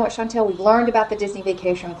saying, you know what, Chantel, we've learned about the Disney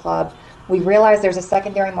Vacation Club. We realize there's a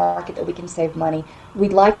secondary market that we can save money.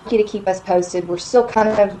 We'd like you to keep us posted. We're still kind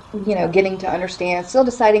of, getting to understand, still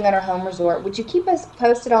deciding on our home resort. Would you keep us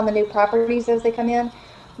posted on the new properties as they come in?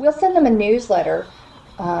 We'll send them a newsletter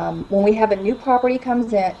when we have a new property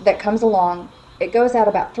that comes along. It goes out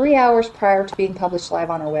about 3 hours prior to being published live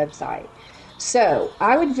on our website. So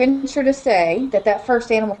I would venture to say that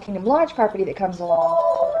first Animal Kingdom Lodge property that comes along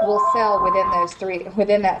will sell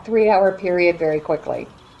within that 3 hour period very quickly.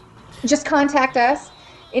 Just contact us.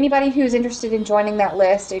 Anybody who's interested in joining that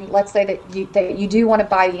list, and let's say that you do want to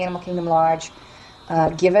buy the Animal Kingdom Lodge,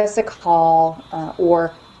 give us a call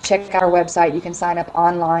or check out our website. You can sign up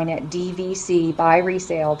online at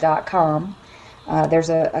dvcbuyresale.com.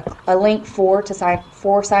 There's a link for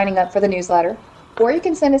signing up for the newsletter. Or you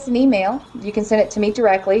can send us an email. You can send it to me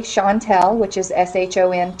directly, Chantel, which is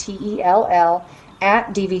SHONTELL,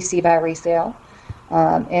 at DVC by Resale.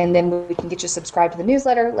 And then we can get you subscribed to the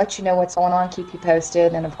newsletter, let you know what's going on, keep you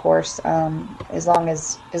posted, and of course, as long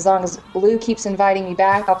as Lou keeps inviting me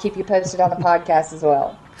back, I'll keep you posted on the podcast as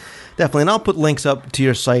well. Definitely, and I'll put links up to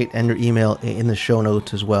your site and your email in the show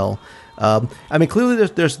notes as well. I mean, clearly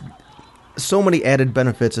there's so many added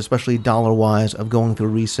benefits, especially dollar-wise, of going through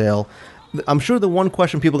resale. I'm sure the one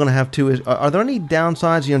question people are going to have too is: are there any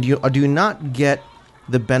downsides? Do you not get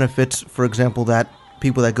the benefits, for example, that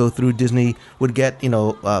people that go through Disney would get,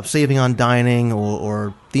 saving on dining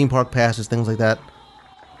or theme park passes, things like that?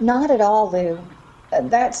 Not at all, Lou.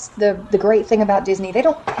 That's the great thing about Disney. They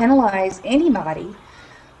don't penalize anybody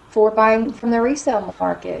for buying from the resale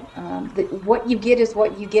market. What you get is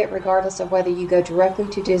what you get, regardless of whether you go directly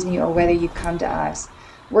to Disney or whether you come to us.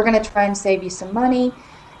 We're going to try and save you some money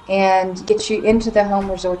and get you into the home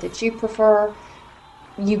resort that you prefer.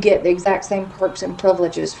 You get the exact same perks and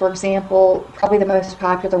privileges. For example, probably the most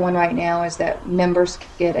popular one right now is that members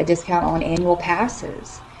get a discount on annual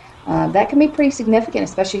passes. That can be pretty significant,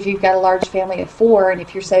 especially if you've got a large family of 4, and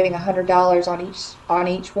if you're saving $100 on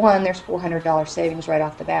each one, there's $400 savings right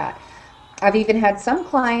off the bat. I've even had some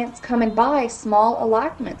clients come and buy small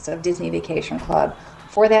allotments of Disney Vacation Club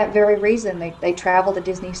for that very reason. They travel to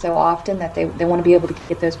Disney so often that they want to be able to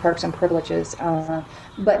get those perks and privileges.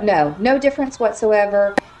 But no difference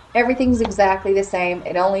whatsoever. Everything's exactly the same.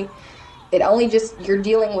 It only just, you're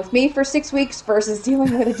dealing with me for 6 weeks versus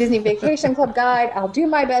dealing with a Disney Vacation Club guide. I'll do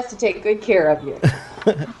my best to take good care of you.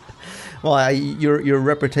 Well, your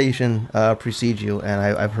reputation precedes you, and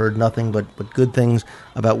I've heard nothing but good things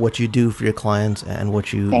about what you do for your clients and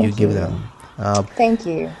what you give them. Thank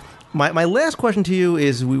you. My last question to you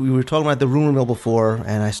is, we were talking about the rumor mill before,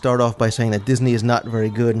 and I start off by saying that Disney is not very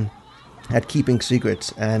good at keeping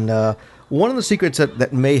secrets. And one of the secrets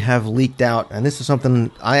that may have leaked out, and this is something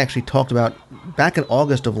I actually talked about back in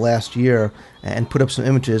August of last year and put up some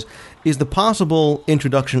images, is the possible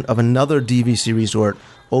introduction of another DVC resort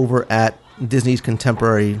over at Disney's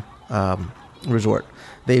Contemporary Resort.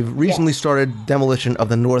 They've recently started demolition of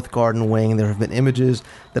the North Garden Wing. There have been images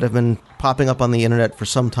that have been popping up on the internet for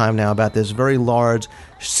some time now about this very large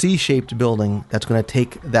C-shaped building that's going to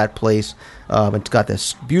take that place. It's got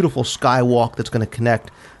this beautiful skywalk that's going to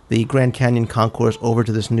connect the Grand Canyon Concourse over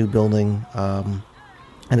to this new building.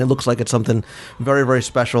 And it looks like it's something very, very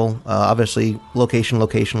special. Obviously,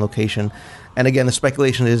 location. And again, the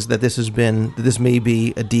speculation is that this may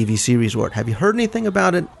be a DVC resort. Have you heard anything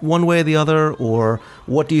about it one way or the other? Or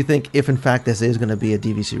what do you think if, in fact, this is going to be a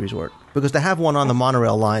DVC resort? Because to have one on the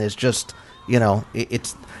monorail line is just,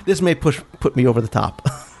 this may put me over the top.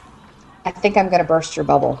 I think I'm going to burst your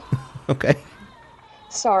bubble. Okay.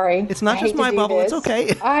 Sorry. It's not just my bubble. It's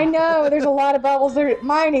okay. I know. There's a lot of bubbles there.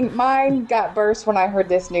 Mine got burst when I heard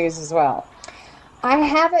this news as well. I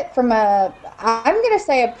have it from I'm going to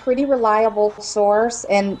say a pretty reliable source,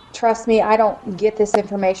 and trust me, I don't get this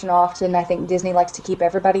information often. I think Disney likes to keep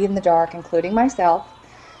everybody in the dark, including myself.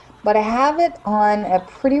 But I have it on a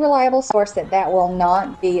pretty reliable source that will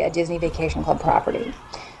not be a Disney Vacation Club property.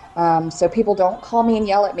 So people don't call me and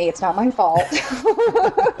yell at me. It's not my fault.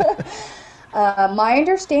 My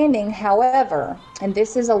understanding, however, and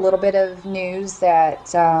this is a little bit of news that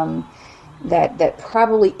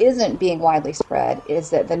probably isn't being widely spread, is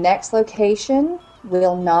that the next location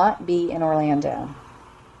will not be in Orlando.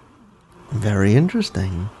 Very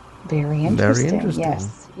interesting. Very interesting.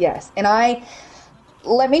 Yes. And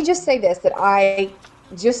let me just say this, that I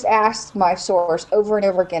just asked my source over and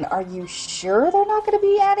over again, are you sure they're not going to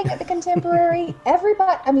be adding at the Contemporary?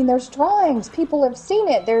 Everybody, there's drawings. People have seen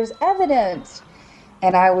it. There's evidence.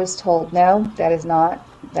 And I was told, no, that is not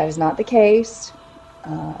the case.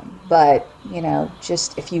 But,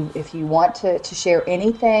 just if you want to share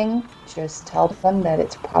anything, just tell them that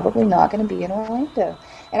it's probably not going to be in Orlando.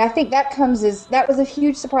 And I think that was a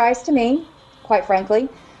huge surprise to me, quite frankly.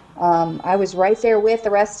 I was right there with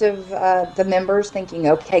the rest of the members thinking,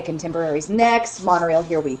 okay, Contemporary's next, Monorail,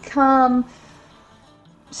 here we come.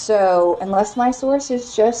 So unless my source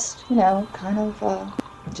is just, kind of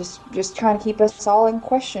just trying to keep us all in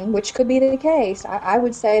question, which could be the case, I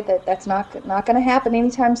would say that's not going to happen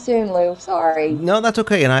anytime soon, Lou. Sorry. No, that's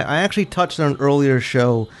okay. And I actually touched on an earlier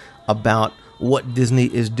show about what Disney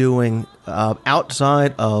is doing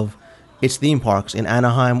outside of its theme parks in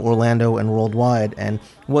Anaheim, Orlando, and worldwide, and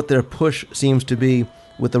what their push seems to be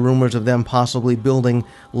with the rumors of them possibly building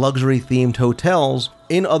luxury-themed hotels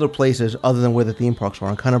in other places other than where the theme parks are,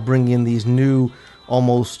 and kind of bringing in these new,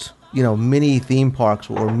 almost, mini theme parks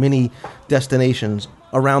or mini destinations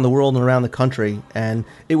around the world and around the country, and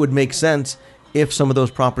it would make sense if some of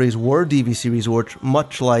those properties were DVC resorts,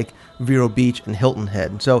 much like Vero Beach and Hilton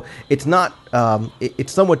Head. So it's not,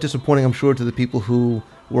 it's somewhat disappointing, I'm sure, to the people who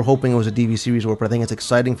were hoping it was a DVC resort, but I think it's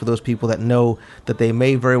exciting for those people that know that they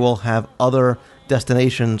may very well have other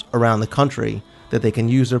destinations around the country that they can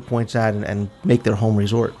use their points at and make their home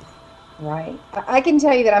resort. Right. I can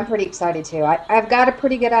tell you that I'm pretty excited too. I've got a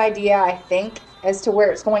pretty good idea, I think, as to where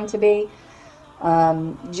it's going to be,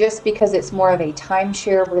 just because it's more of a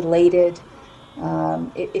timeshare related.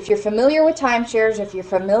 If you're familiar with timeshares, if you're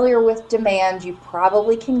familiar with demand, you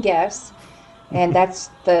probably can guess. And that's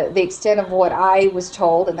the extent of what I was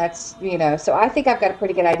told. And that's, so I think I've got a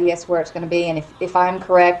pretty good idea as to where it's going to be. And if I'm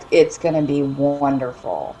correct, it's going to be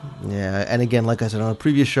wonderful. Yeah. And again, like I said, on a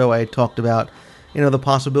previous show, I talked about, the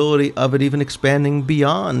possibility of it even expanding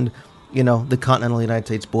beyond, the continental United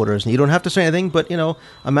States borders. And you don't have to say anything, but,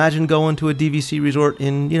 imagine going to a DVC resort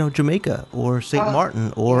in, Jamaica or St.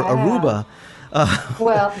 Martin or Aruba.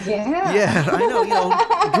 Well, yeah. Yeah, I know,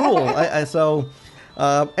 drool.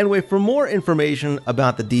 Anyway, for more information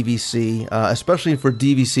about the DVC, especially for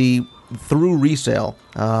DVC through resale,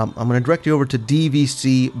 I'm going to direct you over to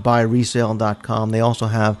dvcbyresale.com. They also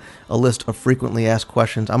have a list of frequently asked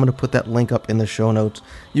questions. I'm going to put that link up in the show notes.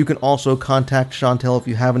 You can also contact Chantel if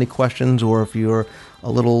you have any questions, or if you're a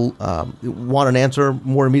little want an answer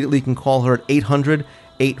more immediately, you can call her at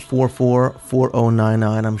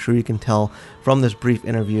 800-844-4099. I'm sure you can tell from this brief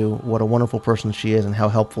interview what a wonderful person she is and how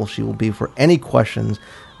helpful she will be for any questions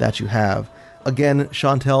that you have. Again,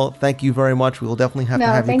 Chantel, thank you very much. We will definitely have to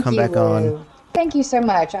have you come back on. Thank you so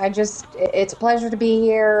much. It's a pleasure to be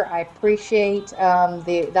here. I appreciate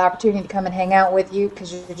the opportunity to come and hang out with you,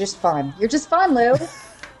 because you're just fun. You're just fun, Lou.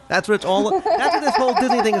 That's what this whole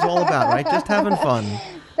Disney thing is all about, right? Just having fun.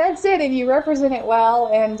 That's it, and you represent it well,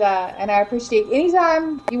 and I appreciate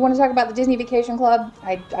anytime you want to talk about the Disney Vacation Club.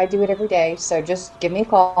 I do it every day, so just give me a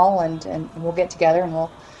call, and we'll get together, and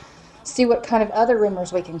we'll see what kind of other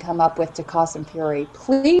rumors we can come up with to cause some fury.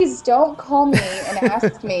 Please don't call me and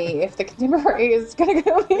ask me if the contemporary is going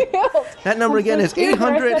to be built. That number again is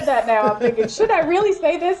 800. I said that now. I'm thinking, should I really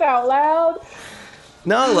say this out loud?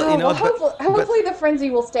 No, well, hopefully the frenzy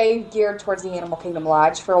will stay geared towards the Animal Kingdom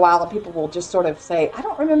Lodge for a while, and people will just sort of say, I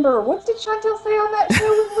don't remember, what did Chantel say on that show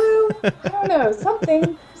with Lou? I don't know,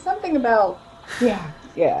 something about, yeah.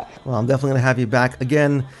 Well, I'm definitely going to have you back.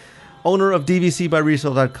 Again, owner of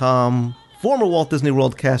DVCbyresale.com, former Walt Disney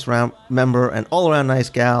World cast member, and all-around nice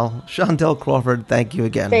gal, Chantel Crawford, thank you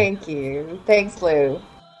again. Thank you. Thanks, Lou.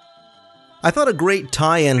 I thought a great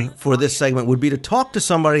tie-in for this segment would be to talk to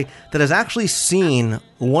somebody that has actually seen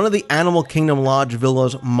one of the Animal Kingdom Lodge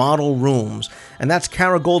Villa's model rooms, and that's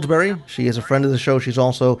Kara Goldsberry. She is a friend of the show. She's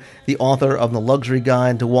also the author of The Luxury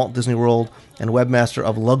Guide to Walt Disney World and webmaster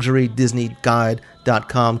of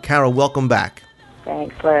LuxuryDisneyGuide.com. Kara, welcome back.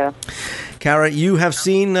 Thanks, Lou. Kara, you have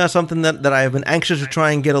seen something that I have been anxious to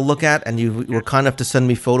try and get a look at, and you were kind enough to send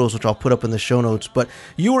me photos, which I'll put up in the show notes. But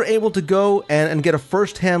you were able to go and get a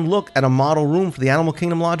first-hand look at a model room for the Animal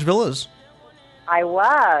Kingdom Lodge Villas. I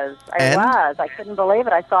was. I couldn't believe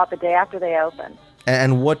it. I saw it the day after they opened.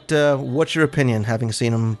 And what's your opinion, having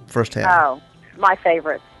seen them firsthand? Oh, my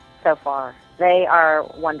favorites so far. They are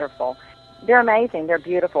wonderful. They're amazing. They're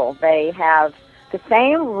beautiful. They have the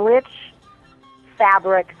same rich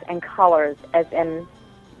fabrics and colors as in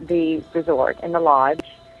the resort, in the lodge.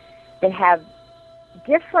 They have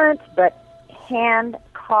different but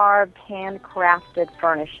hand-carved, hand-crafted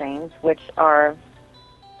furnishings, which are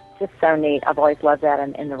just so neat. I've always loved that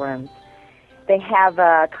in the rooms. They have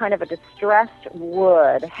a kind of a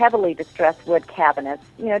heavily distressed wood cabinets,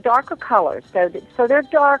 darker colors. So they're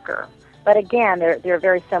darker, but again, they're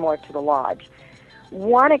very similar to the lodge.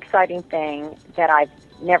 One exciting thing that I've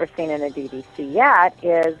never seen in a DVC yet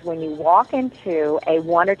is when you walk into a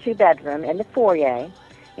 1 or 2 bedroom in the foyer,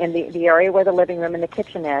 in the area where the living room and the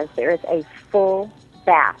kitchen is, there is a full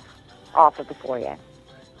bath off of the foyer.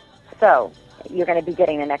 So you're going to be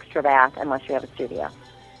getting an extra bath unless you have a studio.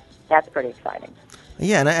 That's pretty exciting.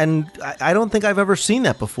 Yeah, and I don't think I've ever seen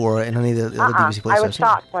that before in any of the other DVC places. I was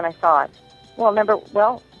shocked when I saw it.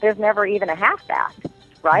 Well, there's never even a half bath,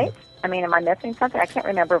 right? I mean, am I missing something? I can't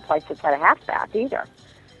remember a place that's had a half bath either.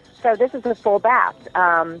 So this is a full bath,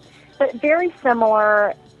 but very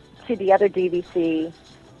similar to the other DVC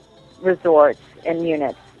resorts and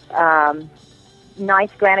units.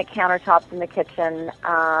 Nice granite countertops in the kitchen.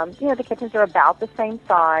 The kitchens are about the same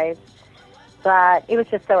size, but it was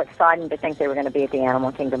just so exciting to think they were going to be at the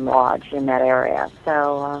Animal Kingdom Lodge in that area.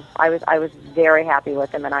 So I was very happy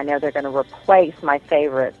with them, and I know they're going to replace my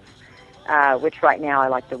favorites which right now I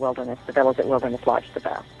like the villas at Wilderness Lodge the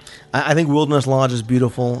best. I think Wilderness Lodge is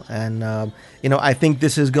beautiful, and I think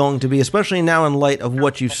this is going to be, especially now in light of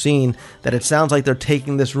what you've seen, that it sounds like they're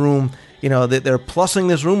taking this room, they're plussing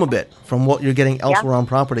this room a bit from what you're getting elsewhere on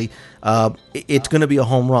property. It's going to be a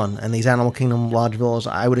home run, and these Animal Kingdom Lodge villas,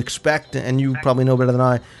 I would expect, and you probably know better than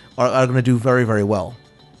I, are going to do very, very well.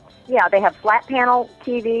 Yeah, they have flat panel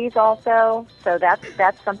TVs also, so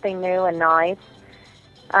that's something new and nice.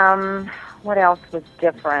 What else was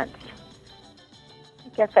different? I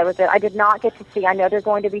guess that was it. I did not get to see. I know they're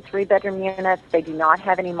going to be 3-bedroom units. They do not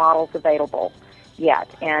have any models available yet,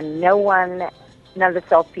 and none of the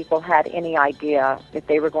salespeople had any idea if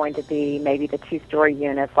they were going to be maybe the 2-story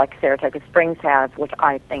units like Saratoga Springs has, which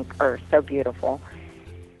I think are so beautiful.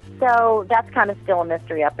 So that's kind of still a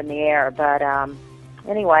mystery up in the air. But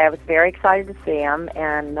anyway, I was very excited to see them,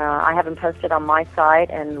 and I have them posted on my site,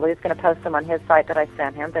 and Lou's going to post them on his site that I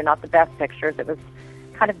sent him. They're not the best pictures. It was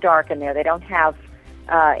kind of dark in there. They don't have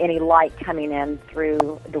any light coming in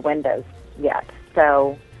through the windows yet.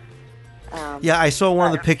 So, yeah, I saw one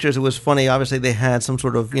of the pictures. It was funny. Obviously, they had some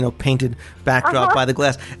sort of painted backdrop by the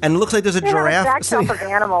glass, and it looks like there's a giraffe. Backdrop of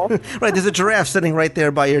animals. Right, there's a giraffe sitting right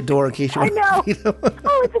there by your door in case you want to feed them.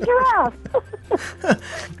 Oh, it's a giraffe.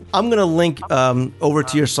 I'm going to link over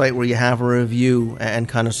to your site where you have a review and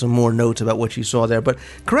kind of some more notes about what you saw there. But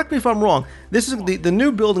correct me if I'm wrong. This is the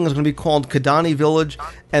new building is going to be called Kidani Village,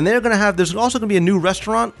 and they're going to have. There's also going to be a new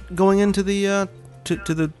restaurant going into the to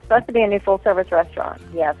the. Supposed to be a new full-service restaurant.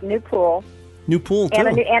 Yes, new pool. New pool too.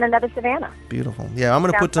 And another Savannah. Beautiful. Yeah, I'm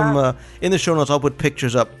going to put some in the show notes. I'll put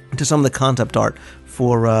pictures up to some of the concept art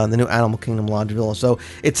for the new Animal Kingdom Lodge Villa. So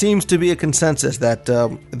it seems to be a consensus that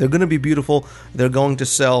they're going to be beautiful. They're going to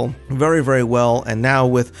sell very, very well. And now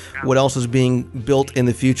with what else is being built in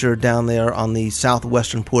the future down there on the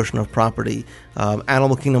southwestern portion of property,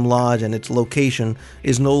 Animal Kingdom Lodge and its location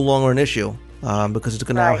is no longer an issue because it's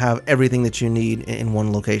going to now have everything that you need in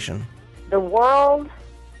one location.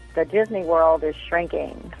 The Disney World is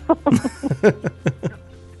shrinking.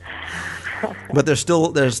 But there's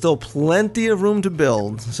still plenty of room to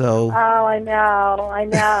build. So I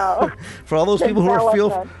know. For all those people who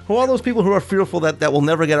are fearful that we'll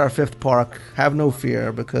never get our 5th park, have no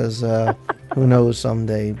fear because who knows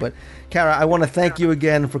someday. But Kara, I want to thank you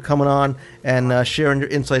again for coming on and sharing your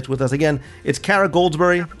insights with us. Again, it's Kara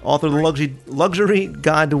Goldsberry, author of the Luxury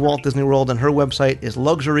Guide to Walt Disney World, and her website is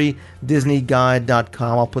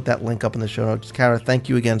luxurydisneyguide.com. I'll put that link up in the show notes. Kara, thank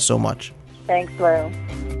you again so much. Thanks, Lou.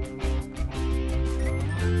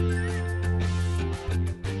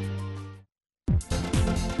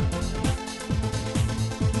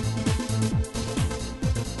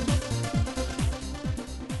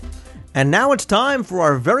 And now it's time for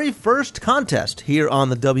our very first contest here on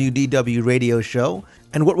the WDW radio show.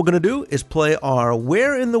 And what we're going to do is play our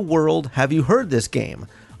Where in the World Have You Heard This game?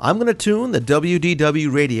 I'm going to tune the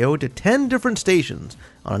WDW radio to 10 different stations.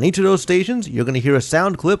 On each of those stations, you're going to hear a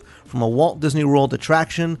sound clip from a Walt Disney World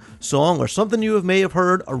attraction, song, or something you may have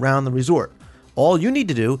heard around the resort. All you need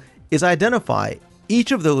to do is identify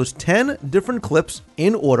each of those 10 different clips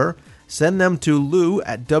in order, send them to Lou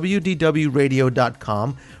at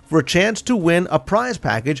WDWradio.com for a chance to win a prize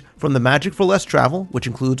package from the Magic for Less travel, which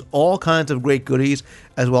includes all kinds of great goodies,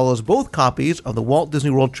 as well as both copies of the Walt Disney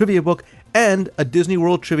World Trivia book and a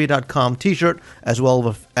DisneyWorldTrivia.com t-shirt, as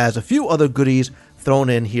well as a few other goodies thrown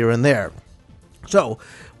in here and there. So,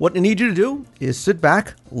 what I need you to do is sit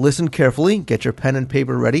back, listen carefully, get your pen and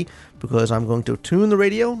paper ready, because I'm going to tune the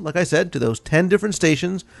radio, like I said, to those 10 different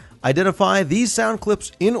stations, identify these sound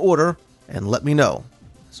clips in order, and let me know.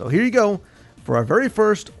 So here you go for our very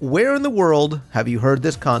first Where in the World Have You Heard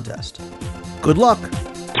This contest. Good luck.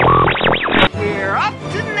 We're off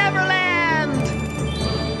to Neverland!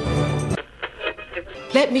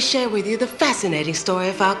 Let me share with you the fascinating story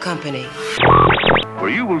of our company.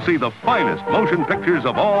 Where you will see the finest motion pictures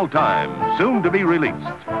of all time, soon to be released.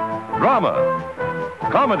 Drama,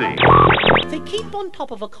 comedy. They keep on top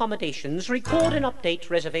of accommodations, record and update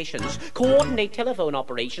reservations, coordinate telephone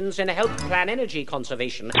operations, and help plan energy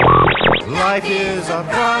conservation. Life is a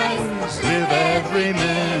prize, live every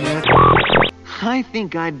minute. I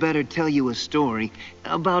think I'd better tell you a story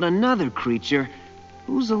about another creature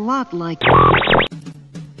who's a lot like...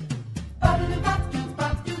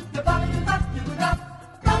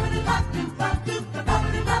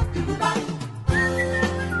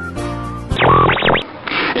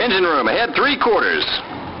 Engine room, ahead 3/4.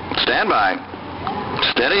 Stand by.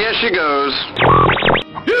 Steady as she goes.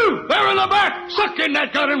 You, there in the back! Suck in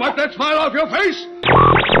that gun and wipe that smile off your face!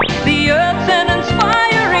 The Earth's an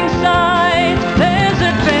inspiring sight. There's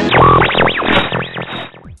adventure.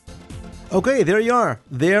 Okay, there you are.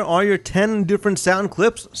 There are your 10 different sound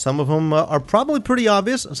clips. Some of them are probably pretty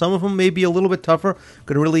obvious. Some of them may be a little bit tougher.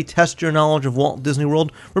 Going to really test your knowledge of Walt Disney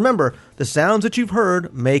World. Remember, the sounds that you've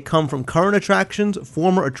heard may come from current attractions,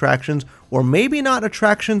 former attractions, or maybe not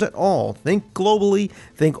attractions at all. Think globally.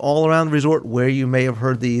 Think all around the resort where you may have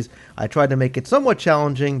heard these. I tried to make it somewhat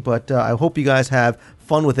challenging, but I hope you guys have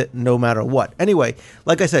fun with it no matter what. Anyway,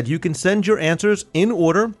 like I said, you can send your answers in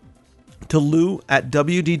order to Lou at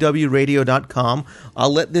WDWradio.com.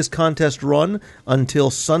 I'll let this contest run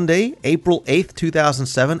until Sunday, April 8th,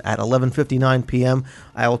 2007 at 11:59 p.m.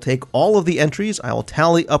 I will take all of the entries. I will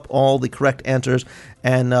tally up all the correct answers,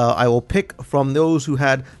 and I will pick from those who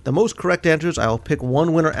had the most correct answers. I will pick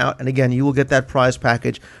one winner out, and again, you will get that prize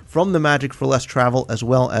package from the Magic for Less Travel as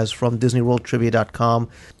well as from DisneyWorldTrivia.com.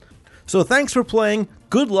 So thanks for playing,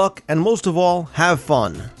 good luck, and most of all, have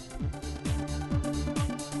fun.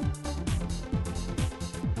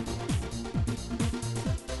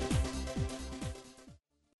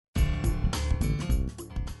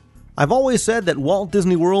 I've always said that Walt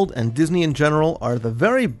Disney World and Disney in general are the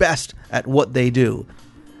very best at what they do.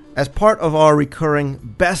 As part of our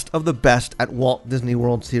recurring Best of the Best at Walt Disney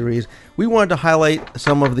World series, we wanted to highlight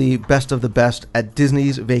some of the best at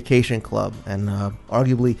Disney's Vacation Club. And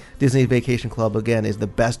arguably, Disney's Vacation Club, again, is the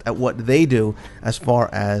best at what they do as far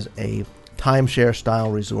as a timeshare-style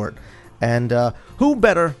resort. And who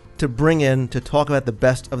better to bring in to talk about the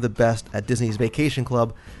best of the best at Disney's Vacation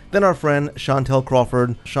Club than our friend Chantel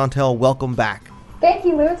Crawford. Chantel, welcome back. Thank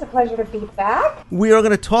you, Lou. It's a pleasure to be back. We are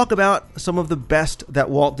going to talk about some of the best that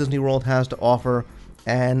Walt Disney World has to offer.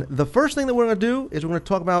 And the first thing that we're going to do is we're going to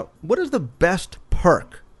talk about what is the best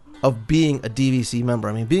perk of being a DVC member.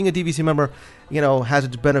 I mean, being a DVC member, has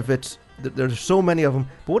its benefits. There's so many of them.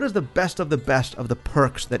 But what is the best of the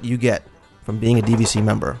perks that you get from being a DVC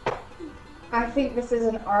member? I think this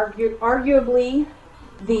is arguably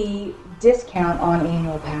the discount on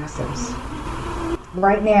annual passes.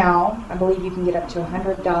 Right now, I believe you can get up to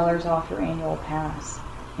 $100 off your annual pass.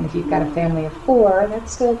 And if you've got a family of 4,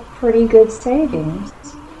 that's still pretty good savings.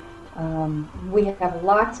 We have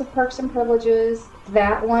lots of perks and privileges.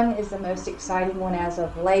 That one is the most exciting one as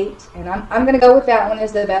of late. And I'm going to go with that one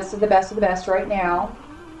as the best of the best of the best right now.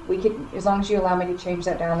 We could, as long as you allow me to change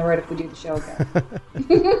that down the road if we do the show again.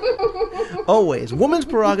 Always. Woman's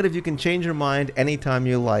prerogative, you can change your mind anytime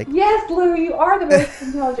you like. Yes, Lou, you are the most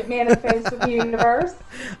intelligent man in the face of the universe.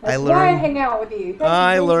 That's why I hang out with you.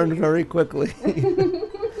 I learned very quickly.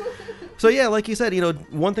 So yeah, like you said,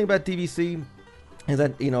 one thing about DVC is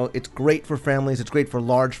that, it's great for families. It's great for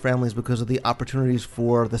large families because of the opportunities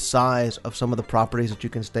for the size of some of the properties that you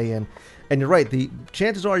can stay in. And you're right, the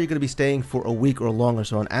chances are you're going to be staying for a week or longer.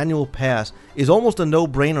 So an annual pass is almost a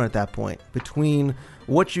no-brainer at that point. Between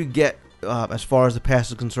what you get as far as the pass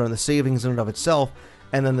is concerned, the savings in and of itself,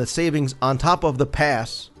 and then the savings on top of the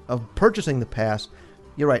pass, of purchasing the pass,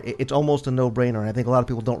 you're right, it's almost a no-brainer. And I think a lot of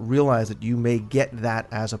people don't realize that you may get that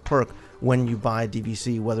as a perk when you buy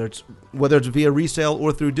DVC, whether it's via resale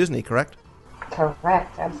or through Disney, correct?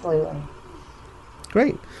 Correct, absolutely.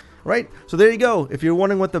 Great. Right, so there you go. If you're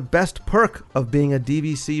wondering what the best perk of being a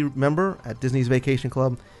DVC member at Disney's Vacation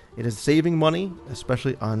Club, it is saving money,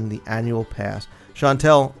 especially on the annual pass.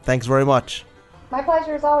 Chantel, thanks very much. My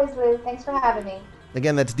pleasure as always, Lou. Thanks for having me.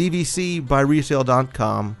 Again, that's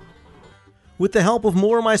dvcbyresale.com. With the help of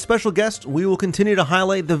more of my special guests, we will continue to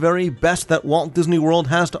highlight the very best that Walt Disney World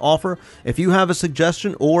has to offer. If you have a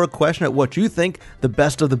suggestion or a question at what you think the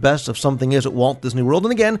best of something is at Walt Disney World,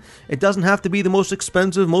 and again, it doesn't have to be the most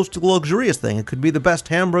expensive, most luxurious thing. It could be the best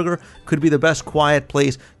hamburger, could be the best quiet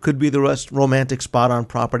place, could be the best romantic spot on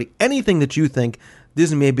property. Anything that you think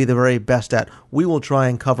Disney may be the very best at, we will try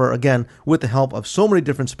and cover, again, with the help of so many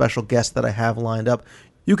different special guests that I have lined up.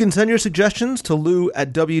 You can send your suggestions to Lou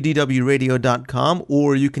at WDWradio.com,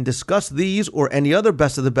 or you can discuss these or any other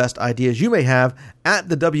best of the best ideas you may have at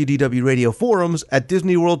the WDW Radio forums at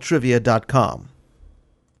DisneyWorldTrivia.com.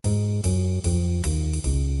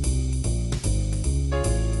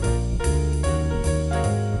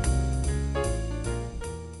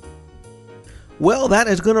 Well, that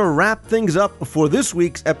is going to wrap things up for this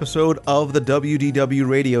week's episode of the WDW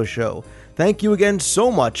Radio Show. Thank you again so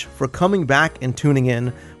much for coming back and tuning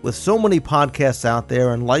in. With so many podcasts out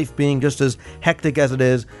there and life being just as hectic as it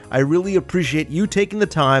is, I really appreciate you taking the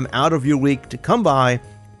time out of your week to come by,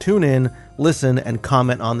 tune in, listen, and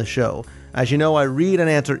comment on the show. As you know, I read and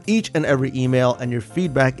answer each and every email, and your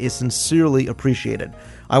feedback is sincerely appreciated.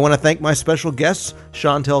 I want to thank my special guests,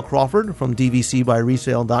 Chantel Crawford from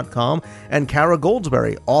DVCbyResale.com and Kara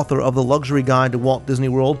Goldsberry, author of The Luxury Guide to Walt Disney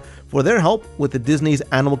World, for their help with the Disney's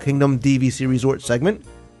Animal Kingdom DVC Resort segment.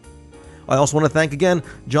 I also want to thank again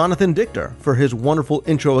Jonathan Dichter for his wonderful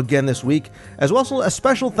intro again this week, as well as a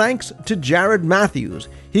special thanks to Jared Matthews.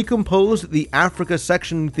 He composed the Africa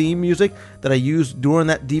section theme music that I used during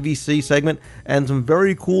that DVC segment, and some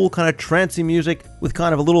very cool kind of trancey music with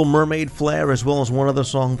kind of a little mermaid flair, as well as one other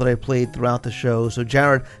song that I played throughout the show. So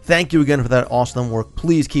Jared, thank you again for that awesome work.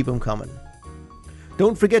 Please keep them coming.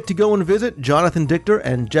 Don't forget to go and visit Jonathan Dichter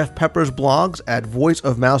and Jeff Pepper's blogs at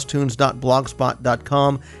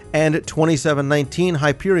voiceofmousetunes.blogspot.com and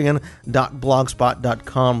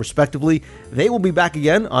 2719hyperion.blogspot.com, respectively. They will be back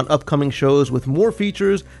again on upcoming shows with more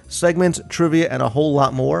features, segments, trivia, and a whole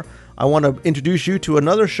lot more. I want to introduce you to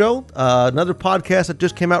another show, another podcast that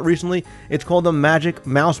just came out recently. It's called the Magic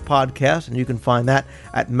Mouse Podcast, and you can find that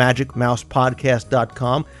at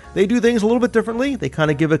magicmousepodcast.com. They do things a little bit differently. They kind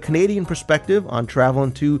of give a Canadian perspective on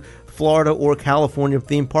traveling to Florida or California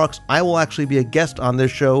theme parks. I will actually be a guest on this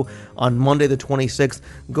show on Monday the 26th.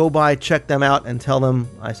 Go by, check them out, and tell them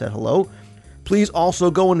I said hello. Please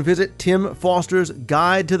also go and visit Tim Foster's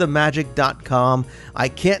GuideToTheMagic.com. I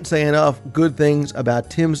can't say enough good things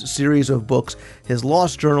about Tim's series of books, his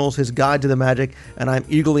Lost Journals, his Guide to the Magic, and I'm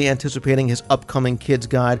eagerly anticipating his upcoming Kids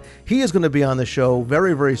Guide. He is going to be on the show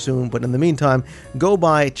very, very soon, but in the meantime, go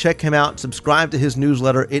by, check him out, subscribe to his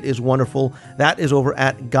newsletter. It is wonderful. That is over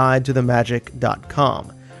at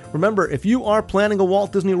GuideToTheMagic.com. Remember, if you are planning a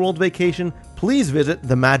Walt Disney World vacation, please visit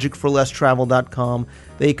themagicforlesstravel.com.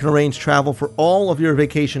 They can arrange travel for all of your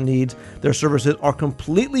vacation needs. Their services are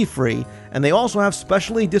completely free, and they also have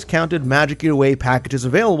specially discounted Magic Your Way packages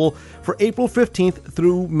available for April 15th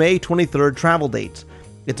through May 23rd travel dates.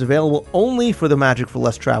 It's available only for the Magic for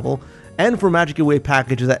Less Travel and for Magic Your Way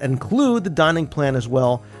packages that include the dining plan as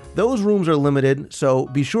well. Those rooms are limited, so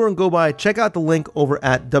be sure and go by, check out the link over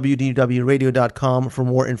at WDWradio.com for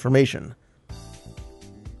more information.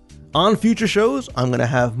 On future shows, I'm going to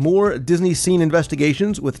have more Disney Scene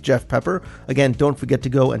Investigations with Jeff Pepper. Again, don't forget to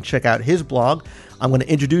go and check out his blog. I'm going to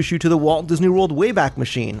introduce you to the Walt Disney World Wayback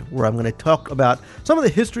Machine, where I'm going to talk about some of the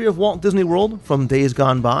history of Walt Disney World from days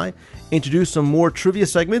gone by, introduce some more trivia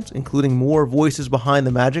segments, including more voices behind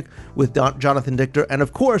the magic with Jonathan Dichter, and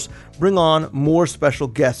of course, bring on more special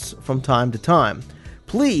guests from time to time.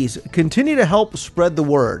 Please continue to help spread the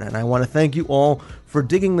word, and I want to thank you all for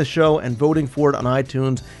digging the show and voting for it on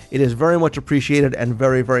iTunes. It is very much appreciated and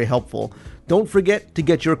very, very helpful. Don't forget to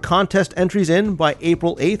get your contest entries in by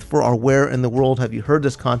April 8th for our Where in the World Have You Heard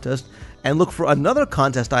This contest, and look for another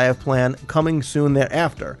contest I have planned coming soon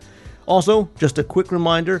thereafter. Also, just a quick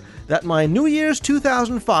reminder that my New Year's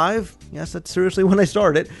 2005, yes, that's seriously when I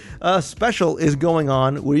started, special is going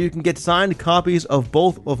on where you can get signed copies of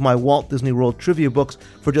both of my Walt Disney World trivia books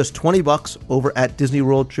for just $20 over at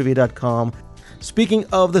DisneyWorldTrivia.com. Speaking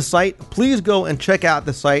of the site, please go and check out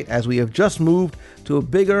the site as we have just moved to a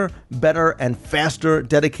bigger, better, and faster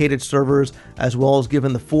dedicated servers, as well as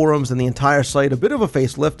given the forums and the entire site a bit of a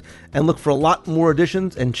facelift, and look for a lot more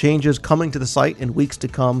additions and changes coming to the site in weeks to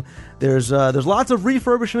come. There's lots of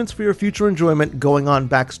refurbishments for your future enjoyment going on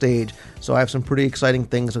backstage, so I have some pretty exciting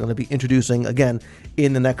things I'm going to be introducing again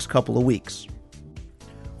in the next couple of weeks.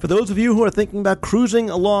 For those of you who are thinking about cruising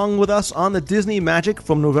along with us on the Disney Magic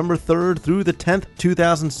from November 3rd through the 10th,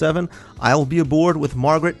 2007, I'll be aboard with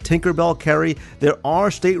Margaret Tinkerbell Carey. There are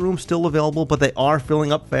staterooms still available, but they are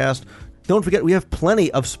filling up fast. Don't forget, we have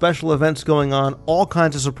plenty of special events going on, all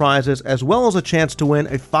kinds of surprises, as well as a chance to win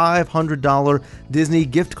a $500 Disney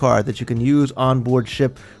gift card that you can use on board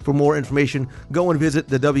ship. For more information, go and visit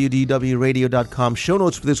the WDWradio.com show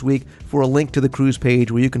notes for this week for a link to the cruise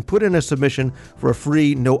page where you can put in a submission for a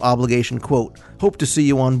free, no-obligation quote. Hope to see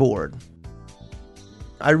you on board.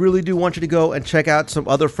 I really do want you to go and check out some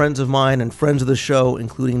other friends of mine and friends of the show,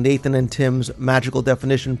 including Nathan and Tim's Magical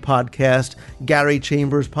Definition podcast, Gary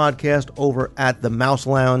Chambers' podcast over at the Mouse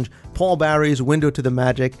Lounge, Paul Barry's Window to the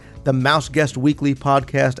Magic, the Mouse Guest Weekly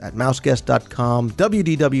podcast at mouseguest.com,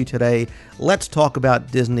 WDW Today, Let's Talk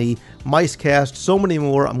About Disney, Micecast, so many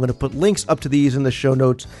more. I'm going to put links up to these in the show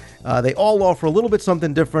notes. They all offer a little bit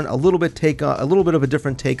something different, a little bit of a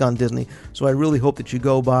different take on Disney. So I really hope that you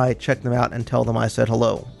go by, check them out, and tell them I said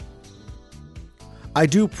hello. I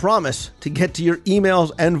do promise to get to your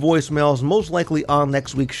emails and voicemails, most likely on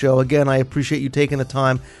next week's show. Again, I appreciate you taking the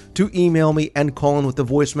time to email me and call in with the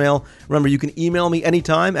voicemail. Remember, you can email me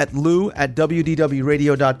anytime at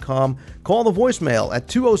lou@wdwradio.com. Call the voicemail at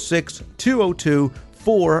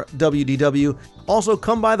 206-202-4WDW. Also,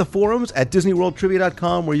 come by the forums at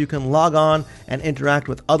DisneyWorldTrivia.com where you can log on and interact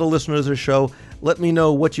with other listeners of the show. Let me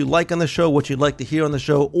know what you like on the show, what you'd like to hear on the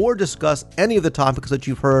show, or discuss any of the topics that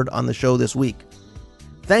you've heard on the show this week.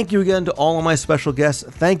 Thank you again to all of my special guests.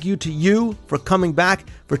 Thank you to you for coming back,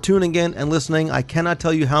 for tuning in and listening. I cannot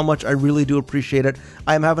tell you how much I really do appreciate it.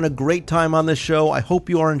 I am having a great time on this show. I hope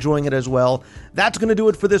you are enjoying it as well. That's going to do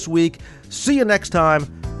it for this week. See you next time.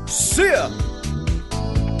 See ya!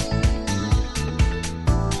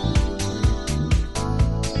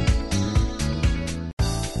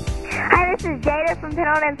 Hi, this is Jada from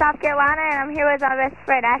Pendleton, South Carolina, and I'm here with my best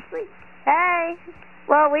friend, Ashley. Hey!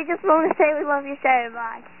 Well, we just want to say we love your show.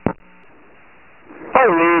 Bye. Hi,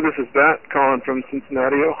 Lou. This is Matt calling from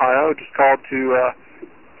Cincinnati, Ohio. Just called to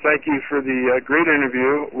thank you for the great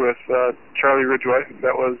interview with Charlie Ridgway.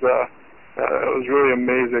 That was really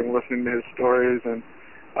amazing listening to his stories, and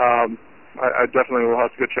I definitely will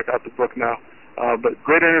have to go check out the book now. But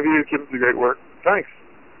great interview. Keep up the great work. Thanks.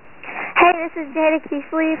 Hey, this is Jada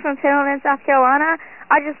Keesley from Pendleton, South Carolina.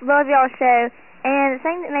 I just love y'all's show. And the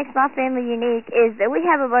thing that makes my family unique is that we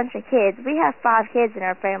have a bunch of kids. We have 5 kids in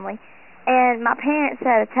our family. And my parents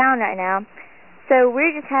are out of town right now. So we're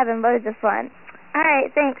just having loads of fun. All right,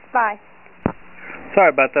 thanks. Bye. Sorry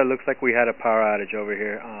about that. Looks like we had a power outage over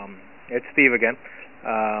here. It's Steve again.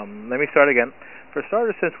 Let me start again. For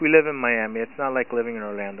starters, since we live in Miami, it's not like living in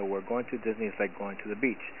Orlando where going to Disney is like going to the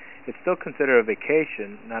beach. It's still considered a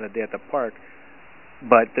vacation, not a day at the park.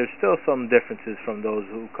 But there's still some differences from those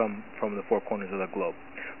who come from the 4 corners of the globe.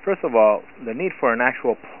 First of all, the need for an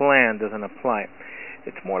actual plan doesn't apply.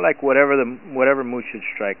 It's more like whatever mood should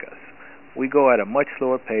strike us. We go at a much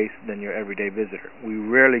slower pace than your everyday visitor. We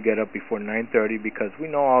rarely get up before 9:30 because we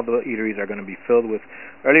know all the eateries are going to be filled with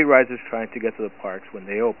early risers trying to get to the parks when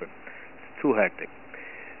they open. It's too hectic.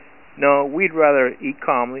 No, we'd rather eat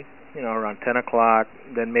calmly, around 10 o'clock,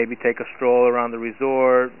 then maybe take a stroll around the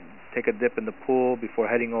resort, take a dip in the pool before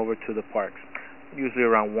heading over to the parks, usually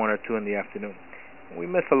around 1 or 2 in the afternoon. We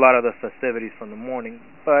miss a lot of the festivities from the morning,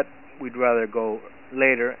 but we'd rather go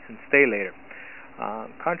later and stay later.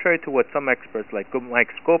 Contrary to what some experts like Mike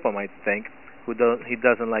Scopa might think, he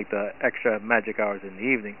doesn't like the extra magic hours in the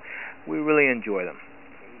evening, we really enjoy them.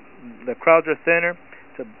 The crowds are thinner,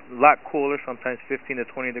 it's a lot cooler, sometimes 15 to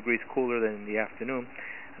 20 degrees cooler than in the afternoon.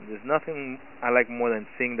 There's nothing I like more than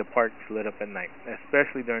seeing the parks lit up at night,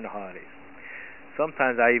 especially during the holidays.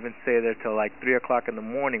 Sometimes I even stay there till like 3 o'clock in the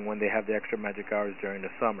morning when they have the extra magic hours during the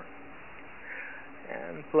summer.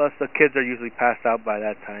 And plus the kids are usually passed out by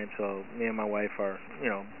that time, so me and my wife are,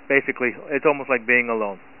 basically it's almost like being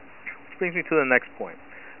alone. Which brings me to the next point.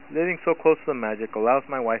 Living so close to the magic allows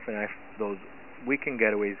my wife and I those weekend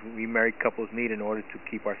getaways we married couples need in order to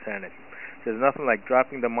keep our sanity. There's nothing like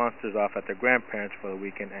dropping the monsters off at their grandparents for the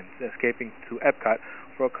weekend and escaping to Epcot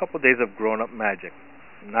for a couple days of grown-up magic.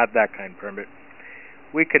 Not that kind, Permit.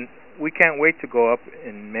 We can't wait to go up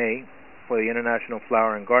in May for the International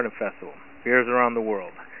Flower and Garden Festival. Fairs around the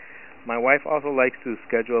world. My wife also likes to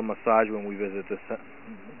schedule a massage when we visit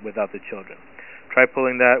without the children. Try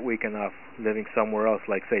pulling that weekend off, living somewhere else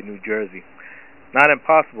like, say, New Jersey. Not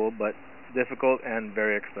impossible, but difficult and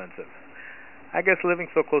very expensive. I guess living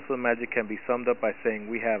so close to the magic can be summed up by saying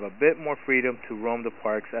we have a bit more freedom to roam the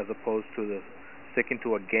parks as opposed to sticking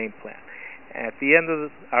to a game plan. At the end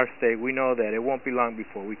of our stay, we know that it won't be long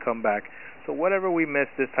before we come back, so whatever we miss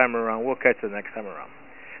this time around, we'll catch the next time around.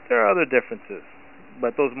 There are other differences,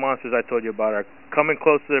 but those monsters I told you about are coming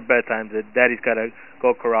close to their bedtimes that Daddy's got to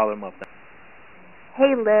go corral them up.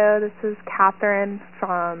 Hey Lou, this is Catherine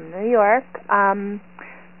from New York.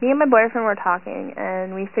 Me and my boyfriend were talking,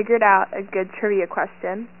 and we figured out a good trivia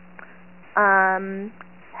question.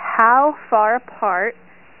 How far apart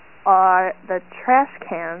are the trash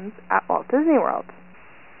cans at Walt Disney World?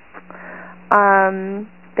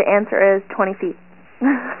 The answer is 20 feet.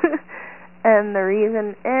 And the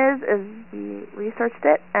reason is we researched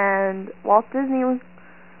it, and Walt Disney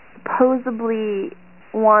supposedly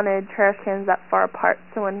wanted trash cans that far apart,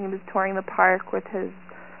 so when he was touring the park with his,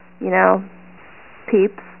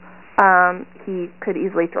 peeps, he could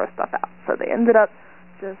easily throw stuff out. So they ended up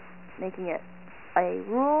just making it a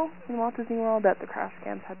rule in Walt Disney World that the trash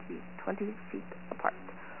cans had to be 20 feet apart.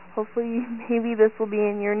 Hopefully, maybe this will be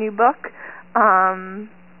in your new book. Can't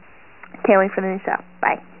wait for the new show.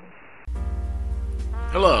 Bye.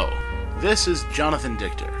 Hello, this is Jonathan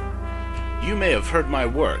Dichter. You may have heard my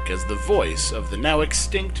work as the voice of the now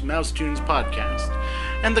extinct Mouse Tunes podcast,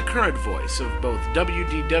 and the current voice of both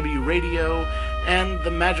WDW Radio and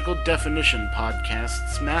the Magical Definition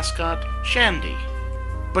podcast's mascot, Shandy.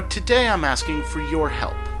 But today I'm asking for your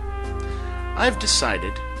help. I've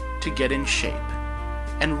decided to get in shape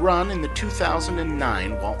and run in the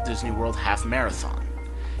 2009 Walt Disney World Half Marathon,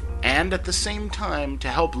 and at the same time to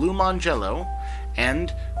help Lou Mongello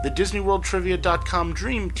and the DisneyWorldTrivia.com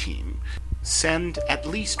Dream Team Send at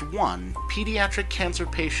least one pediatric cancer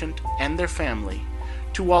patient and their family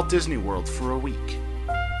to Walt Disney World for a week.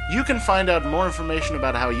 You can find out more information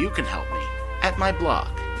about how you can help me at my blog,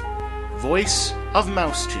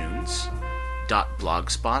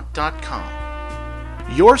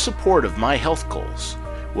 voiceofmousettunes.blogspot.com. Your support of my health goals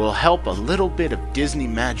will help a little bit of Disney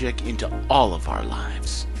magic into all of our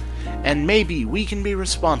lives. And maybe we can be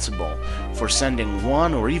responsible for sending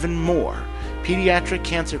one or even more pediatric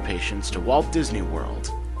cancer patients to Walt Disney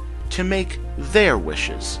World to make their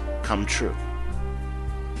wishes come true.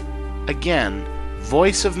 Again,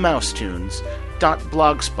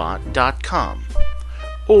 voiceofmousetunes.blogspot.com,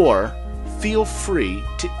 or feel free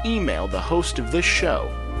to email the host of this show,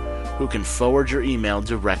 who can forward your email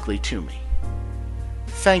directly to me.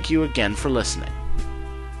 Thank you again for listening.